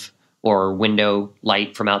above or window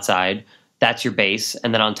light from outside, that's your base.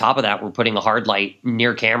 And then on top of that, we're putting a hard light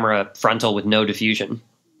near camera frontal with no diffusion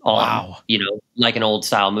on, wow, like an old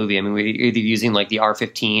style movie. I mean, we're either using like the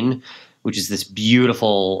R15, which is this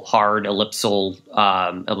beautiful hard ellipsoidal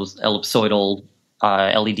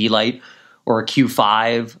LED light, or a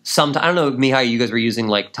Q5. I don't know, Mihai, you guys were using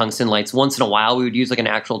like tungsten lights. Once in a while, we would use like an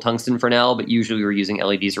actual tungsten Fresnel, but usually we were using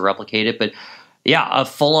LEDs to replicate it. But yeah, a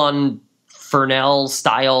full-on Fresnel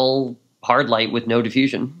style hard light with no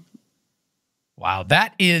diffusion. Wow,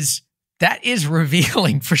 that is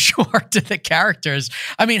revealing for sure to the characters.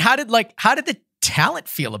 I mean, how did the talent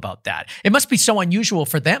feel about that? It must be so unusual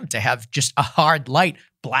for them to have just a hard light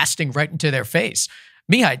blasting right into their face.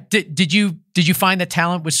 Mihai, did you find that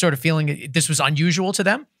talent was sort of feeling this was unusual to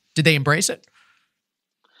them? Did they embrace it?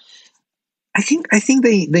 I think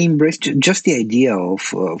they embraced just the idea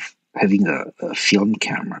of having a film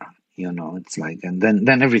camera. It's like, and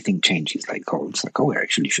then everything changes. We're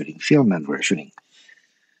actually shooting film, and we're shooting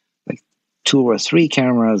like 2 or 3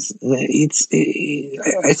 cameras.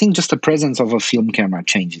 I think just the presence of a film camera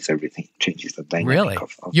changes everything. Changes the dynamic. Really?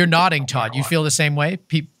 You're nodding, Todd. You feel the same way?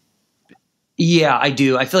 Yeah, I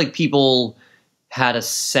do. I feel like people had a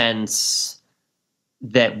sense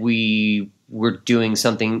that we were doing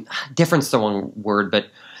something different's the wrong word, but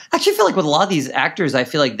I actually feel like with a lot of these actors, I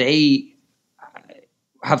feel like they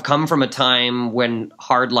have come from a time when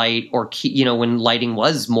hard light or when lighting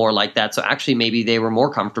was more like that. So actually, maybe they were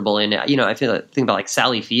more comfortable in it. I think about like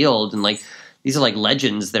Sally Field, and like these are like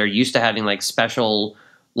legends that are used to having like special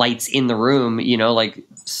lights in the room.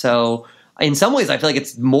 So. In some ways, I feel like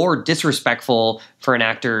it's more disrespectful for an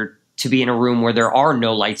actor to be in a room where there are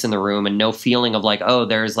no lights in the room and no feeling of like, oh,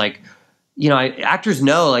 there's like, actors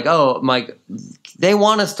know like, oh, they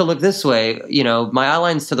want us to look this way. My eye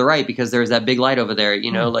line's to the right because there's that big light over there.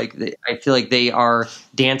 I feel like they are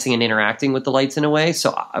dancing and interacting with the lights in a way.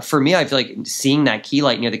 So for me, I feel like seeing that key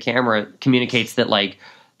light near the camera communicates that like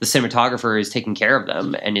the cinematographer is taking care of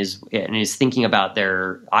them and is thinking about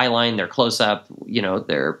their eye line, their close up,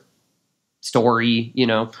 their story,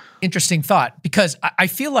 Interesting thought, because I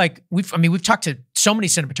feel like we've talked to so many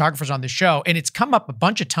cinematographers on this show, and it's come up a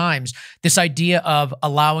bunch of times, this idea of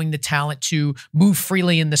allowing the talent to move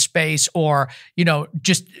freely in the space, or,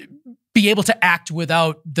 just be able to act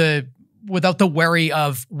without the worry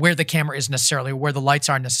of where the camera is necessarily, or where the lights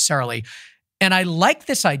are necessarily. And I like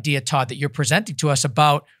this idea, Todd, that you're presenting to us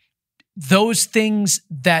about those things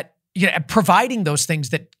that, providing those things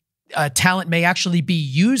that talent may actually be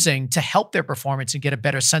using to help their performance and get a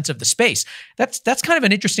better sense of the space. That's kind of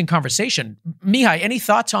an interesting conversation. Mihai, any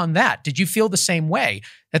thoughts on that? Did you feel the same way,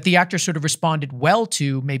 that the actors sort of responded well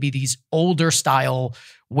to maybe these older style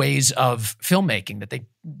ways of filmmaking that they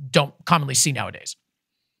don't commonly see nowadays?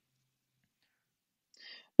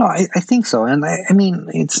 No, I think so, and I mean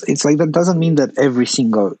it's like that doesn't mean that every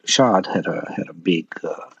single shot had a big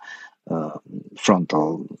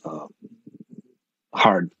frontal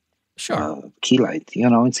hard Sure. key light.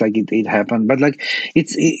 It's like it happened, but like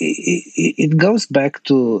it goes back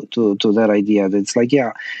to that idea that it's like,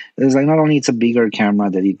 yeah, there's like not only it's a bigger camera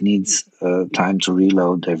that it needs time to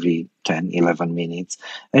reload every 10-11 minutes.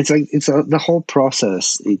 It's like the whole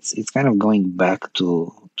process. It's kind of going back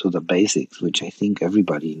to the basics, which I think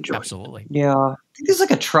everybody enjoys. Absolutely. Yeah. I think there's like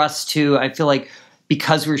a trust too. I feel like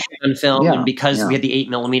because we were shooting on film and because we had the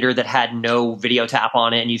 8mm that had no video tap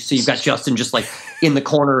on it, and you've got Justin just like in the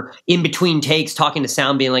corner in between takes talking to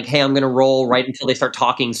sound, being like, hey, I'm going to roll right until they start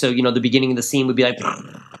talking. So, the beginning of the scene would be like,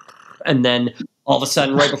 and then all of a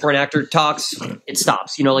sudden, right before an actor talks, it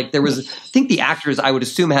stops. Like there was, I think the actors, I would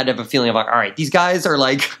assume, had to have a feeling of like, all right, these guys are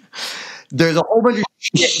like, there's a whole bunch of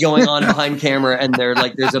shit going on behind camera, and they're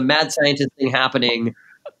like, there's a mad scientist thing happening,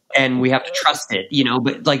 and we have to trust it,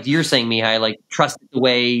 But like you're saying, Mihai, like trust it the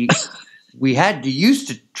way we used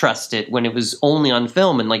to trust it when it was only on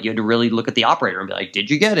film, and like you had to really look at the operator and be like, did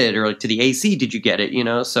you get it? Or like to the AC, did you get it?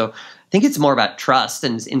 So I think it's more about trust,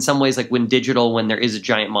 and in some ways, like when there is a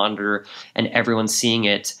giant monitor and everyone's seeing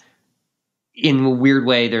it, in a weird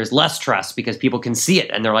way, there's less trust because people can see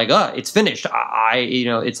it and they're like, oh, it's finished.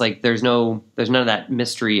 It's like there's none of that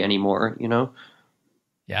mystery anymore,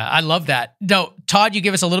 Yeah, I love that. No, Todd, you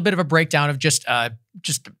give us a little bit of a breakdown of just a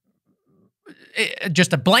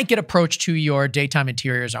blanket approach to your daytime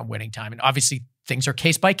interiors on Winning Time. And obviously things are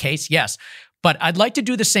case by case, yes. But I'd like to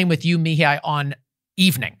do the same with you, Mihai, on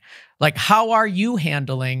evening. Like, how are you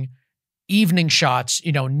handling evening shots,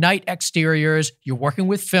 night exteriors? You're working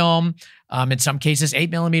with film, in some cases 8mm,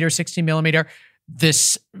 16mm,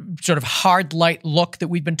 this sort of hard light look that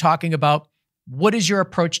we've been talking about. What is your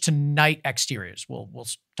approach to night exteriors? We'll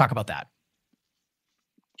talk about that.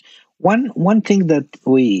 One thing that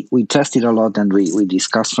we tested a lot and we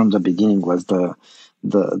discussed from the beginning was the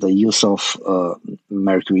use of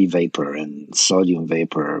mercury vapor and sodium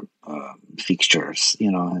vapor fixtures,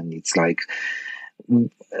 and it's like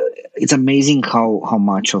it's amazing how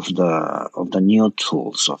much of the new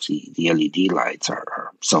tools of the LED lights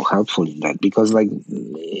are so helpful in that, because like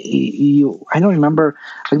I don't remember,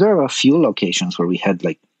 like there are a few locations where we had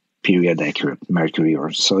like period accurate mercury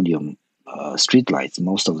or sodium street lights.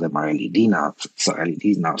 Most of them are LEDs now,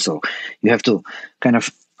 so you have to kind of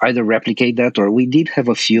either replicate that, or we did have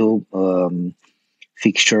a few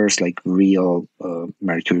fixtures like real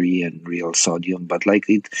mercury and real sodium, but like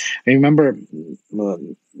I remember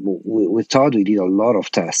with Todd we did a lot of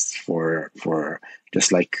tests for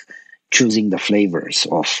just like choosing the flavors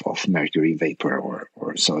of mercury vapor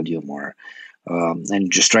or sodium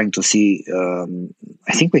and just trying to see.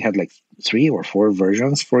 I think we had like 3 or 4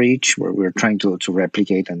 versions for each, where we were trying to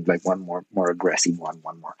replicate, and like one more aggressive one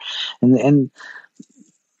more, and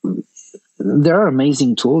there are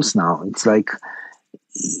amazing tools now. It's like,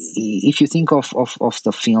 if you think of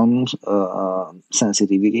the film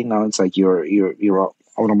sensitivity now, it's like you're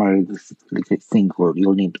automatically think, well,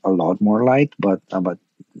 you'll need a lot more light, but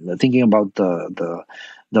thinking about the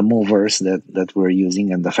movers that we're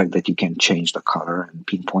using, and the fact that you can change the color and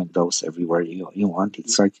pinpoint those everywhere you want,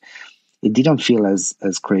 it's like it didn't feel as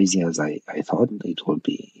crazy as I thought it would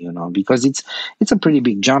be, because it's a pretty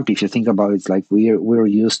big jump if you think about it. It's like we're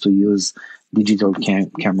used to use digital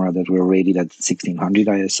camera that were rated at 1600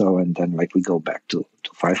 ISO, and then like we go back to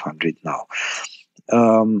 500 now.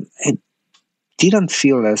 It didn't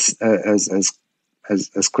feel as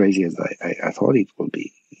crazy as I thought it would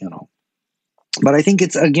be, But I think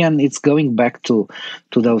it's going back to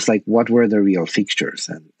those, like, what were the real fixtures,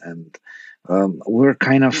 and we're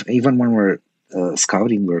kind of, even when we're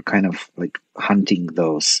scouting, we're kind of like hunting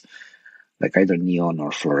those, like either neon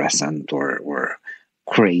or fluorescent or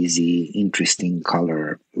crazy, interesting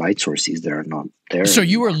color light sources that are not there. So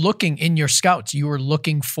you were looking in your scouts, you were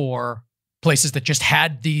looking for places that just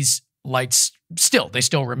had these lights they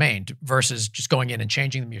still remained, versus just going in and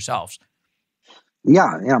changing them yourselves.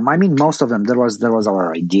 Yeah. I mean, most of them, that was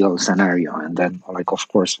our ideal scenario. And then, like, of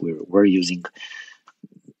course, we're using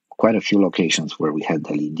quite a few locations where we had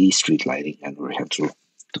LED street lighting, and we had to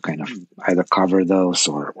kind of either cover those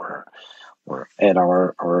or add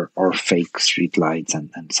our fake street lights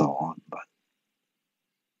and so on. But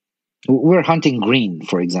we're hunting green,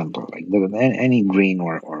 for example, like any green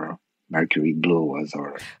or Mercury Blue was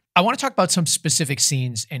our. I want to talk about some specific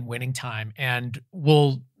scenes in Winning Time, and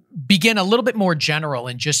we'll begin a little bit more general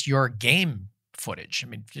in just your game footage. I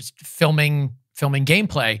mean, just filming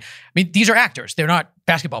gameplay. I mean, these are actors. They're not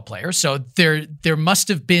basketball players. So there must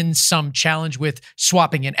have been some challenge with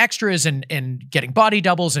swapping in extras and getting body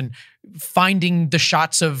doubles and finding the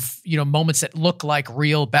shots of, moments that look like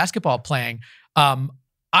real basketball playing.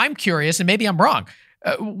 I'm curious, and maybe I'm wrong.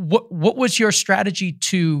 What was your strategy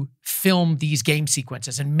to film these game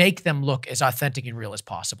sequences and make them look as authentic and real as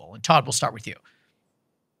possible? And Todd, we'll start with you.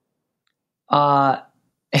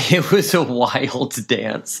 It was a wild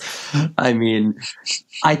dance. I mean,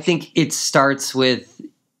 I think it starts with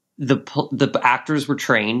the actors were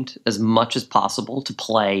trained as much as possible to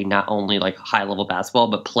play not only like high level basketball,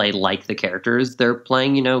 but play like the characters they're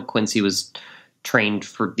playing. Quincy was trained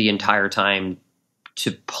for the entire time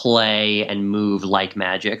to play and move like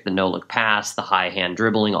magic, the no-look pass, the high hand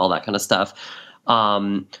dribbling, all that kind of stuff.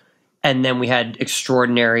 And then we had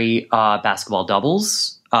extraordinary basketball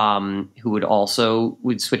doubles who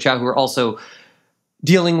would switch out, who were also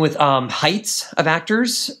dealing with heights of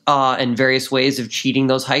actors and various ways of cheating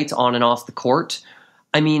those heights on and off the court.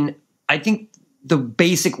 I mean, I think the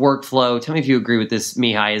basic workflow, tell me if you agree with this,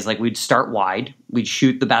 Mihai, is like we'd start wide. We'd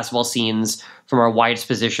shoot the basketball scenes from our widest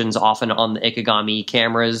positions, often on the Ikegami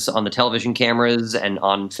cameras, on the television cameras, and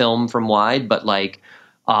on film from wide, but like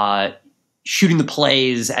shooting the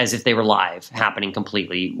plays as if they were live, happening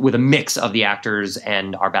completely with a mix of the actors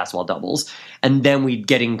and our basketball doubles. And then we'd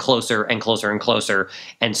getting closer and closer and closer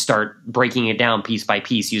and start breaking it down piece by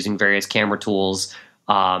piece using various camera tools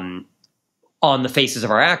on the faces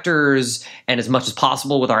of our actors, and as much as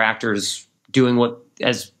possible with our actors doing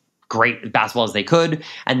as great basketball as they could.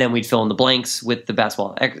 And then we'd fill in the blanks with the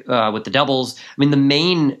basketball, with the doubles. I mean, the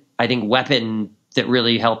main, I think, weapon that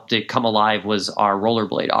really helped it come alive was our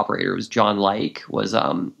rollerblade operator. It was John Like, was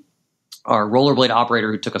our rollerblade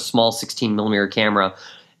operator who took a small 16 millimeter camera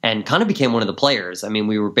and kind of became one of the players. I mean,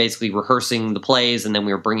 we were basically rehearsing the plays, and then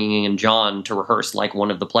we were bringing in John to rehearse like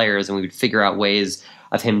one of the players, and we would figure out ways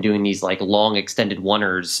of him doing these like long extended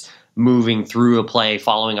oneers, moving through a play,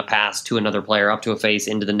 following a pass to another player, up to a face,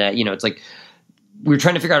 into the net. It's like we were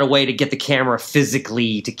trying to figure out a way to get the camera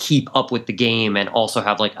physically to keep up with the game and also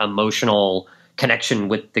have like emotional connection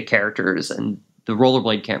with the characters. And the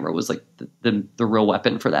rollerblade camera was like the real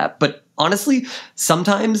weapon for that. But honestly,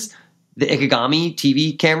 sometimes the Ikegami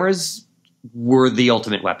TV cameras were the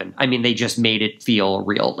ultimate weapon. I mean, they just made it feel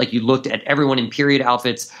real. Like you looked at everyone in period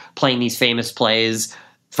outfits playing these famous plays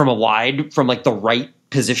from like the right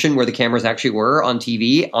position where the cameras actually were on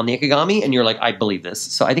TV on the Ikegami, and you're like, I believe this.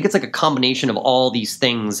 So I think it's like a combination of all these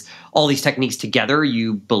things, all these techniques together,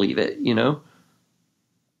 you believe it,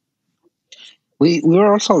 We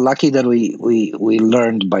were also lucky that we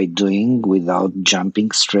learned by doing without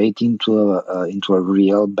jumping straight into a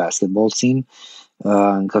real basketball scene.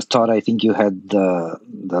 Because Todd, I think you had the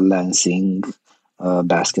Lansing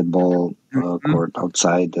basketball court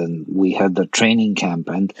outside, and we had the training camp,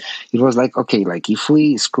 and it was like, okay, like if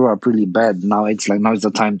we screw up really bad, now it's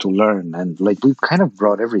the time to learn, and like we kind of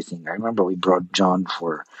brought everything. I remember we brought John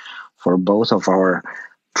for both of our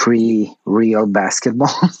pre-real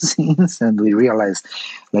basketball scenes, and we realized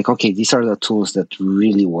like, okay, these are the tools that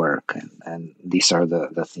really work, and these are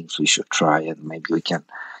the things we should try, and maybe we can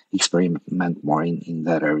experiment more in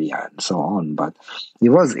that area and so on. But it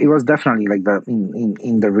was definitely like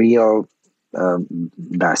in the real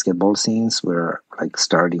basketball scenes, we're like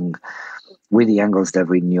starting with the angles that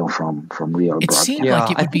we knew from real it broadcast. Seemed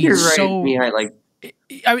like it would be you're so right, Mihai, like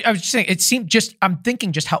I was just saying, it seemed just, I'm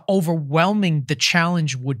thinking just how overwhelming the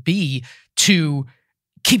challenge would be to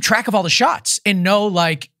keep track of all the shots and know,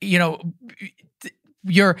 like, the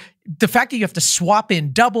fact that you have to swap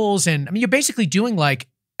in doubles, and I mean, you're basically doing like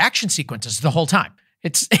action sequences the whole time.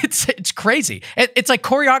 It's crazy. It's like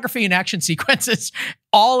choreography and action sequences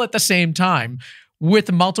all at the same time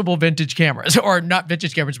with multiple vintage cameras, or not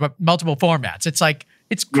vintage cameras, but multiple formats. It's like,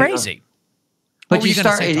 it's crazy. Yeah. But you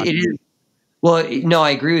start, it is. Well, no,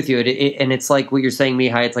 I agree with you. And it's like what you're saying,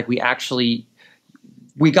 Mihai. It's like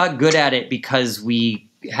we got good at it because we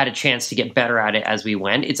had a chance to get better at it as we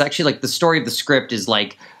went. It's actually like the story of the script is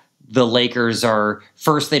like the Lakers are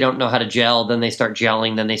first, they don't know how to gel, then they start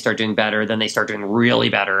gelling, then they start doing better, then they start doing really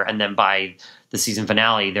better. And then by the season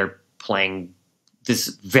finale, they're playing this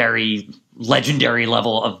very legendary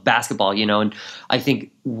level of basketball, and I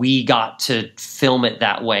think we got to film it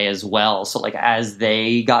that way as well. So like as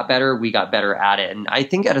they got better, we got better at it. And I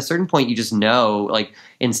think at a certain point you just know, like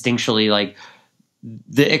instinctually, like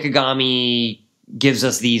the Ikegami gives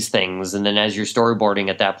us these things. And then as you're storyboarding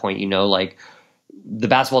at that point, like the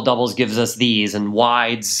basketball doubles gives us these, and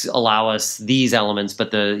wides allow us these elements,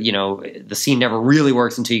 but the scene never really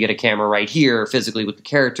works until you get a camera right here physically with the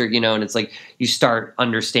character, and it's like you start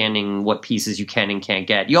understanding what pieces you can and can't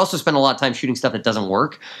get. You also spend a lot of time shooting stuff that doesn't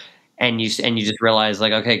work, and you just realize,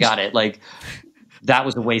 like, okay, got it. Like, that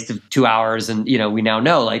was a waste of 2 hours, and we now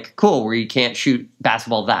know, like, cool, we can't shoot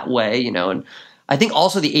basketball that way, and I think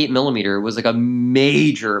also the 8mm was like a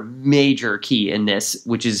major key in this,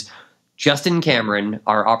 which is Justin Cameron,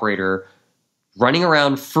 our operator, running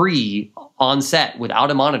around free on set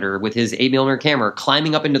without a monitor with his 8mm camera,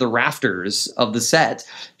 climbing up into the rafters of the set,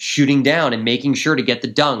 shooting down and making sure to get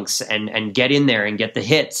the dunks and get in there and get the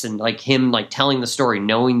hits, and like him like telling the story,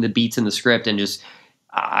 knowing the beats in the script, and just,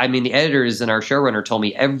 I mean, the editors and our showrunner told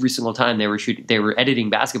me every single time they were editing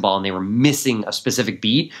basketball and they were missing a specific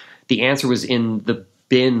beat, the answer was in the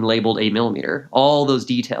bin labeled 8mm. All those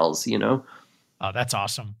details, Oh, that's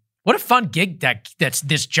awesome. What a fun gig that's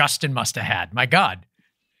this Justin must have had. My God.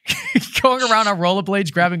 Going around on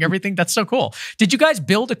rollerblades, grabbing everything. That's so cool. Did you guys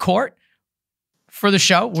build a court for the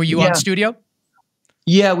show? Were you on studio?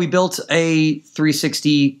 Yeah, we built a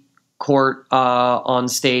 360 court on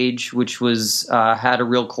stage, which was had a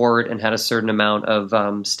real court and had a certain amount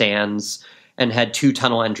of stands, and had 2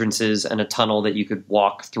 tunnel entrances and a tunnel that you could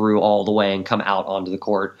walk through all the way and come out onto the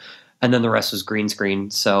court. And then the rest was green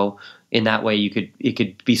screen. So in that way, it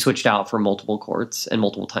could be switched out for multiple courts and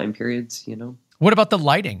multiple time periods, What about the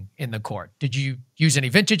lighting in the court? Did you use any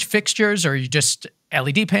vintage fixtures, or you just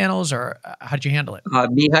LED panels, or how did you handle it?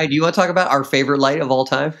 Mihai, do you want to talk about our favorite light of all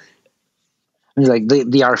time? It's like the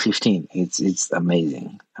R15. It's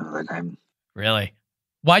amazing. Really?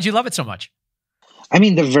 Why'd you love it so much? I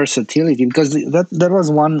mean, the versatility, because that was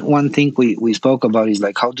one thing we spoke about, is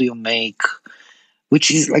like, how do you make, which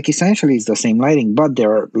is like essentially it's the same lighting, but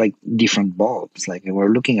there are like different bulbs. Like, we're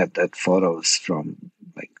looking at that photos from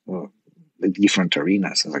like different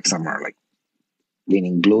arenas. Like, some are like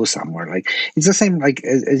leaning blue, somewhere. Like, it's the same, like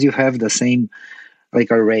as you have the same like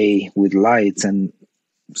array with lights, and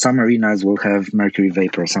some arenas will have mercury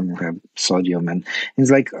vapor, some will have sodium, and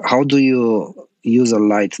it's like, how do you use a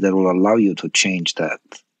light that will allow you to change that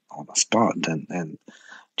on the spot? And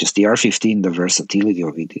just the R15, the versatility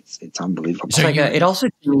of it, it's unbelievable. So it also,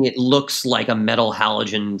 to me, it looks like a metal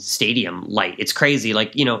halogen stadium light. It's crazy.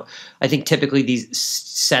 Like, I think typically these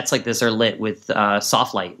sets like this are lit with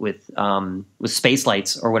soft light, with space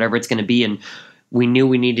lights or whatever it's going to be, and we knew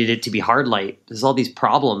we needed it to be hard light. There's all these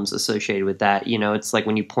problems associated with that. It's like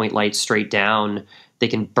when you point lights straight down, they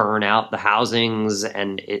can burn out the housings,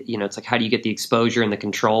 and it's like, how do you get the exposure and the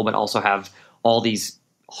control, but also have all these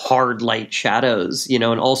hard light shadows, and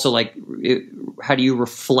also like, how do you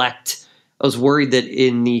reflect? I was worried that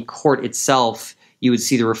in the court itself, you would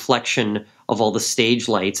see the reflection of all the stage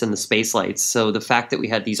lights and the space lights. So the fact that we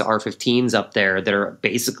had these R15s up there that are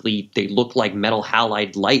basically, they look like metal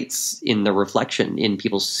halide lights in the reflection, in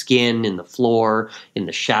people's skin, in the floor, in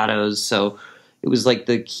the shadows. So it was like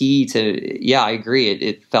the key to, yeah, I agree.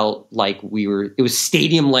 It felt like it was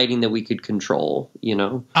stadium lighting that we could control,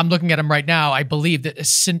 I'm looking at them right now. I believe that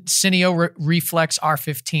Cineo Reflex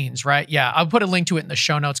R15s, right? Yeah, I'll put a link to it in the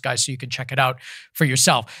show notes, guys, so you can check it out for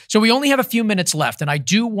yourself. So we only have a few minutes left, and I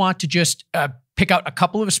do want to just pick out a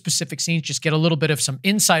couple of specific scenes, just get a little bit of some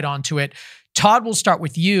insight onto it. Todd, we'll start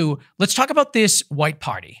with you. Let's talk about this white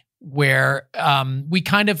party, where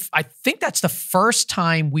I think that's the first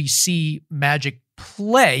time we see Magic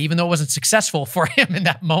play, even though it wasn't successful for him in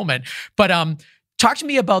that moment. But talk to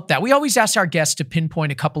me about that. We always ask our guests to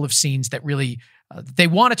pinpoint a couple of scenes that really they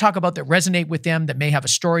want to talk about, that resonate with them, that may have a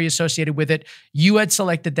story associated with it. You had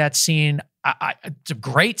selected that scene. It's a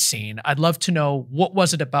great scene. I'd love to know, what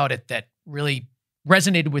was it about it that really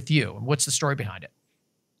resonated with you, and what's the story behind it?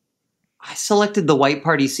 I selected the white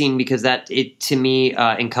party scene because it to me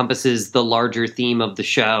encompasses the larger theme of the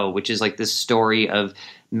show, which is like this story of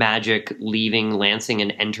Magic leaving Lansing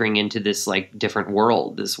and entering into this like different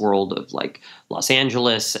world, this world of like Los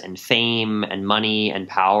Angeles and fame and money and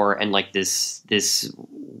power, and like this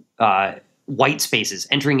white spaces,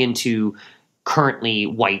 entering into currently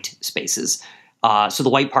white spaces. So the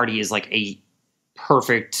white party is like a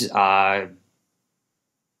perfect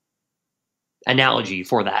analogy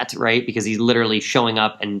for that, right? Because he's literally showing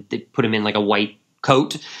up, and they put him in like a white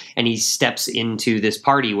coat, and he steps into this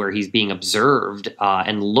party where he's being observed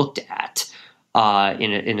and looked at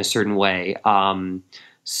in a certain way.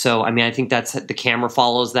 So, I mean, I think that's, the camera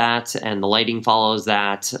follows that, and the lighting follows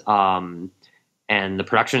that, and the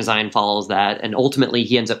production design follows that, and ultimately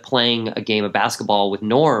he ends up playing a game of basketball with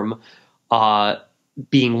Norm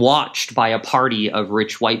being watched by a party of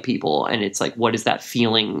rich white people, and it's like, what is that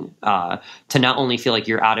feeling to not only feel like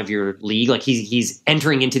you're out of your league, like he's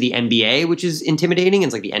entering into the NBA, which is intimidating, and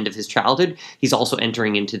it's like the end of his childhood. He's also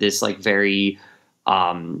entering into this like very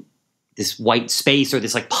this white space, or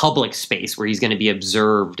this like public space where he's going to be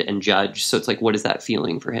observed and judged. So it's like, what is that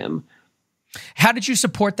feeling for him? How did you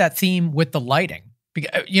support that theme with the lighting?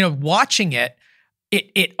 Because, watching it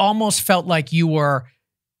almost felt like you were.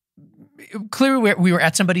 Clearly, we were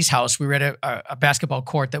at somebody's house. We were at a basketball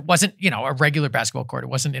court that wasn't, a regular basketball court.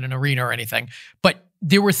 It wasn't in an arena or anything. But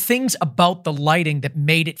there were things about the lighting that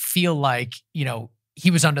made it feel like,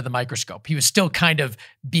 he was under the microscope. He was still kind of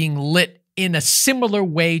being lit in a similar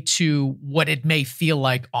way to what it may feel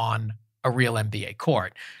like on a real NBA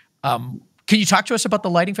court. Can you talk to us about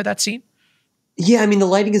the lighting for that scene? Yeah, I mean, the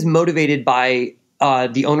lighting is motivated by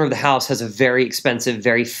the owner of the house has a very expensive,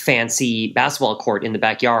 very fancy basketball court in the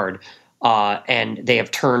backyard. And they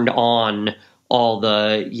have turned on all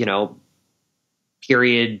the,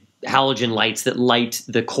 period halogen lights that light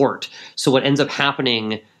the court. So what ends up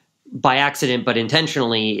happening by accident, but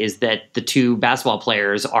intentionally, is that the two basketball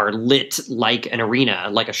players are lit like an arena,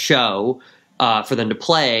 like a show, for them to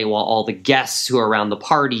play, while all the guests who are around the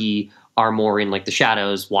party are more in like the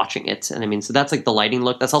shadows watching it. And I mean, so that's like the lighting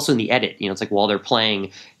look. That's also in the edit. It's like while they're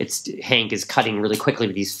playing, Hank is cutting really quickly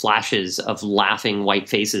with these flashes of laughing white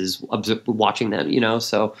faces watching them,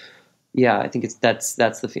 So yeah, I think that's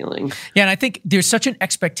the feeling. Yeah. And I think there's such an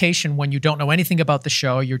expectation when you don't know anything about the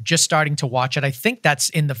show, you're just starting to watch it. I think that's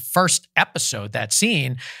in the first episode, that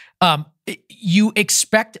scene. You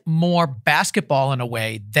expect more basketball in a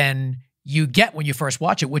way than you get when you first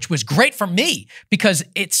watch it, which was great for me because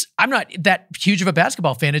I'm not that huge of a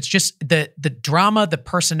basketball fan. It's just the drama, the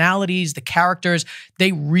personalities, the characters,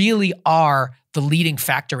 they really are the leading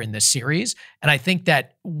factor in this series. And I think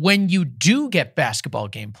that when you do get basketball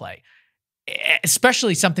gameplay,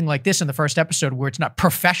 especially something like this in the first episode where it's not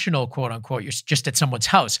professional, quote unquote, you're just at someone's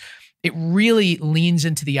house, it really leans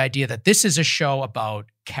into the idea that this is a show about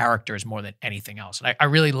characters more than anything else. And I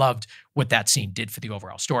really loved what that scene did for the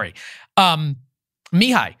overall story.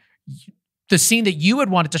 Mihai, the scene that you had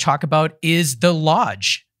wanted to talk about is the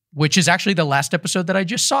lodge, which is actually the last episode that I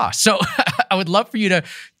just saw. So I would love for you to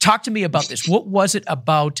talk to me about this. What was it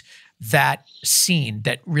about that scene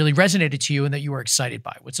that really resonated to you and that you were excited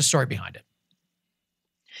by? What's the story behind it?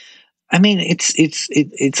 I mean,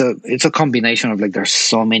 it's a combination of like there's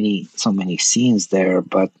so many scenes there,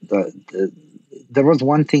 but there was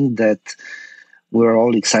one thing that we're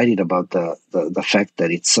all excited about, the fact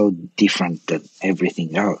that it's so different than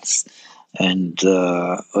everything else, and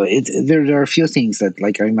there are a few things that,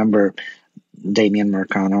 like, I remember Damien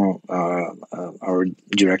Marcano, our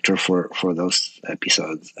director for those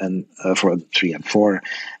episodes, and for 3 and 4, and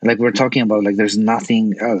like we're talking about, like there's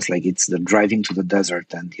nothing else. Like it's the driving to the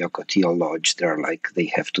desert and the Ocotillo Lodge. They're like they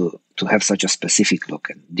have to have such a specific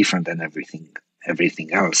look and different than everything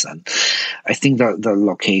else. And I think that the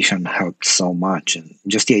location helped so much, and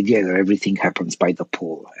just the idea that everything happens by the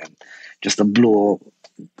pool and just the blue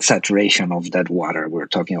saturation of that water. We're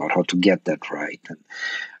talking about how to get that right. And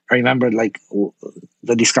I remember like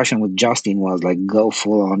the discussion with Justin was like, go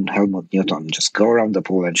full on Helmut Newton, just go around the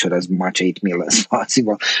pool and shoot as much 8 mil as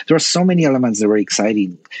possible. There were so many elements that were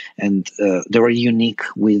exciting and they were unique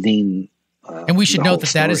within. And we should note that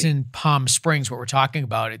story. that is in Palm Springs, what we're talking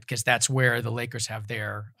about, because that's where the Lakers have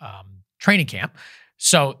their training camp.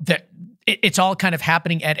 So that it's all kind of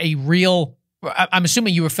happening at a real. I'm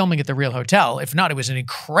assuming you were filming at the real hotel. If not, it was an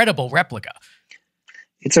incredible replica.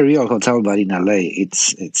 It's a real hotel, but in LA,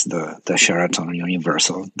 it's the Sheraton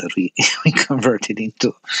Universal that we converted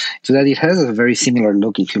into. So that it has a very similar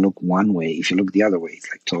look. If you look one way, if you look the other way,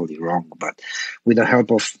 it's like totally wrong. But with the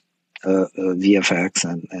help of VFX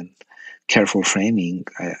and careful framing,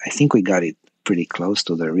 I think we got it pretty close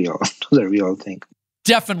to the real thing.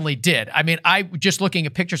 Definitely did. I mean, I just looking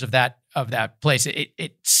at pictures of that place,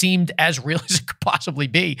 it seemed as real as it could possibly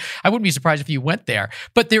be. I wouldn't be surprised if you went there.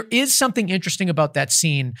 But there is something interesting about that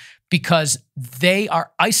scene because they are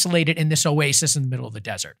isolated in this oasis in the middle of the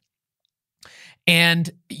desert. And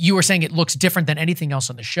you were saying it looks different than anything else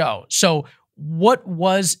on the show. So what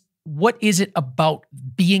is it about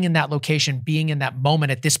being in that location, being in that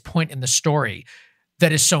moment at this point in the story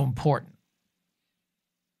that is so important?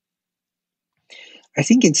 I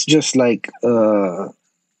think it's just like for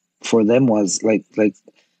them was like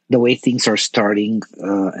the way things are starting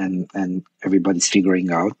and everybody's figuring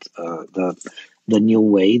out the new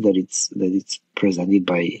way that it's presented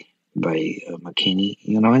by McKinney.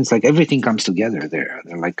 It's like everything comes together there.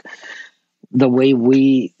 They're like the way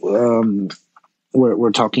we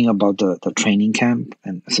we're talking about the training camp,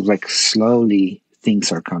 and so like slowly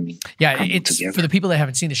things are coming. Yeah, it's together. For the people that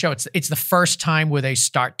haven't seen the show, it's the first time where they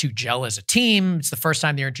start to gel as a team. It's the first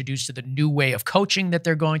time they're introduced to the new way of coaching that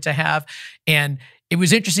they're going to have. And it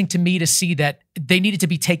was interesting to me to see that they needed to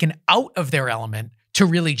be taken out of their element to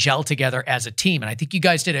really gel together as a team. And I think you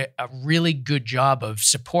guys did a really good job of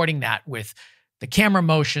supporting that with the camera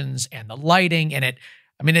motions and the lighting. And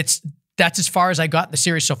that's as far as I got in the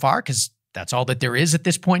series so far, because that's all that there is at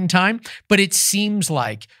this point in time. But it seems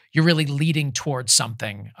like you're really leading towards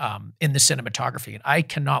something in the cinematography. And I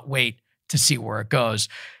cannot wait to see where it goes.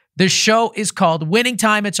 The show is called Winning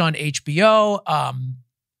Time. It's on HBO.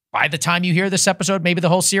 By the time you hear this episode, maybe the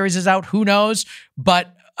whole series is out. Who knows?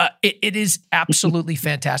 But it is absolutely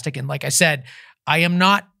fantastic. And like I said, I am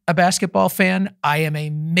not a basketball fan. I am a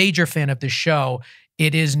major fan of this show.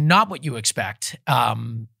 It is not what you expect.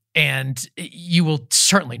 And you will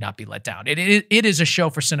certainly not be let down. It is a show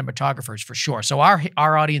for cinematographers for sure. So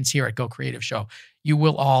our audience here at Go Creative Show, you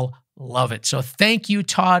will all love it. So thank you,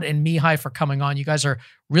 Todd and Mihai, for coming on. You guys are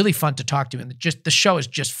really fun to talk to, and the show is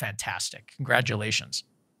just fantastic. Congratulations.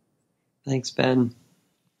 Thanks, Ben.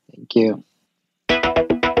 Thank you.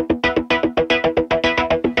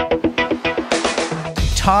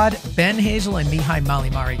 Todd Banhazl and Mihai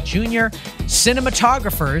Malaimare Jr.,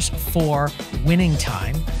 cinematographers for Winning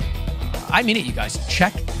Time. I mean it, you guys.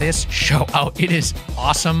 Check this show out. It is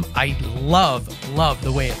awesome. I love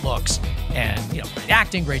the way it looks. And, great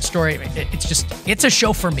acting, great story. It's a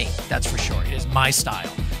show for me, that's for sure. It is my style.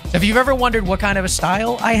 So if you've ever wondered what kind of a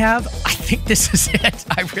style I have, I think this is it.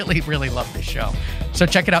 I really, really love this show. So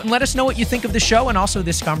check it out and let us know what you think of the show and also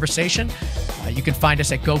this conversation. You can find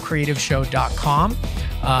us at gocreativeshow.com,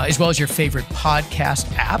 as well as your favorite podcast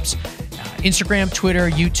apps. Instagram, Twitter,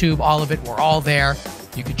 YouTube, all of it. We're all there.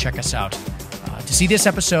 You can check us out to see this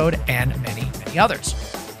episode and many, many others.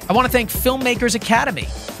 I want to thank Filmmakers Academy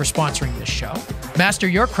for sponsoring this show. Master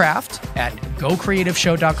your craft at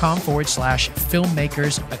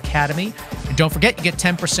gocreativeshow.com/Filmmakers Academy. And don't forget, you get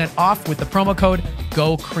 10% off with the promo code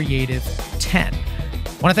GoCreative10.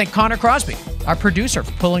 I want to thank Connor Crosby, our producer,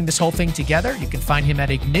 for pulling this whole thing together. You can find him at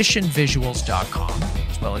ignitionvisuals.com,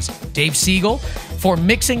 as well as Dave Siegel for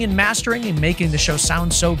mixing and mastering and making the show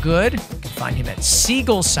sound so good. You can find him at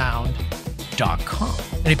siegelsound.com.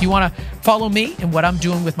 And if you want to follow me and what I'm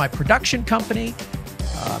doing with my production company,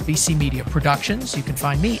 BC Media Productions, you can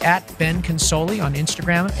find me at Ben Consoli on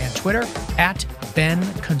Instagram and Twitter, at Ben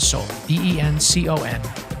Consoli,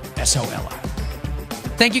 BenConsoli.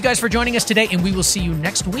 Thank you guys for joining us today, and we will see you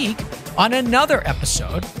next week on another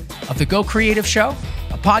episode of the Go Creative Show,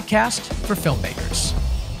 a podcast for filmmakers.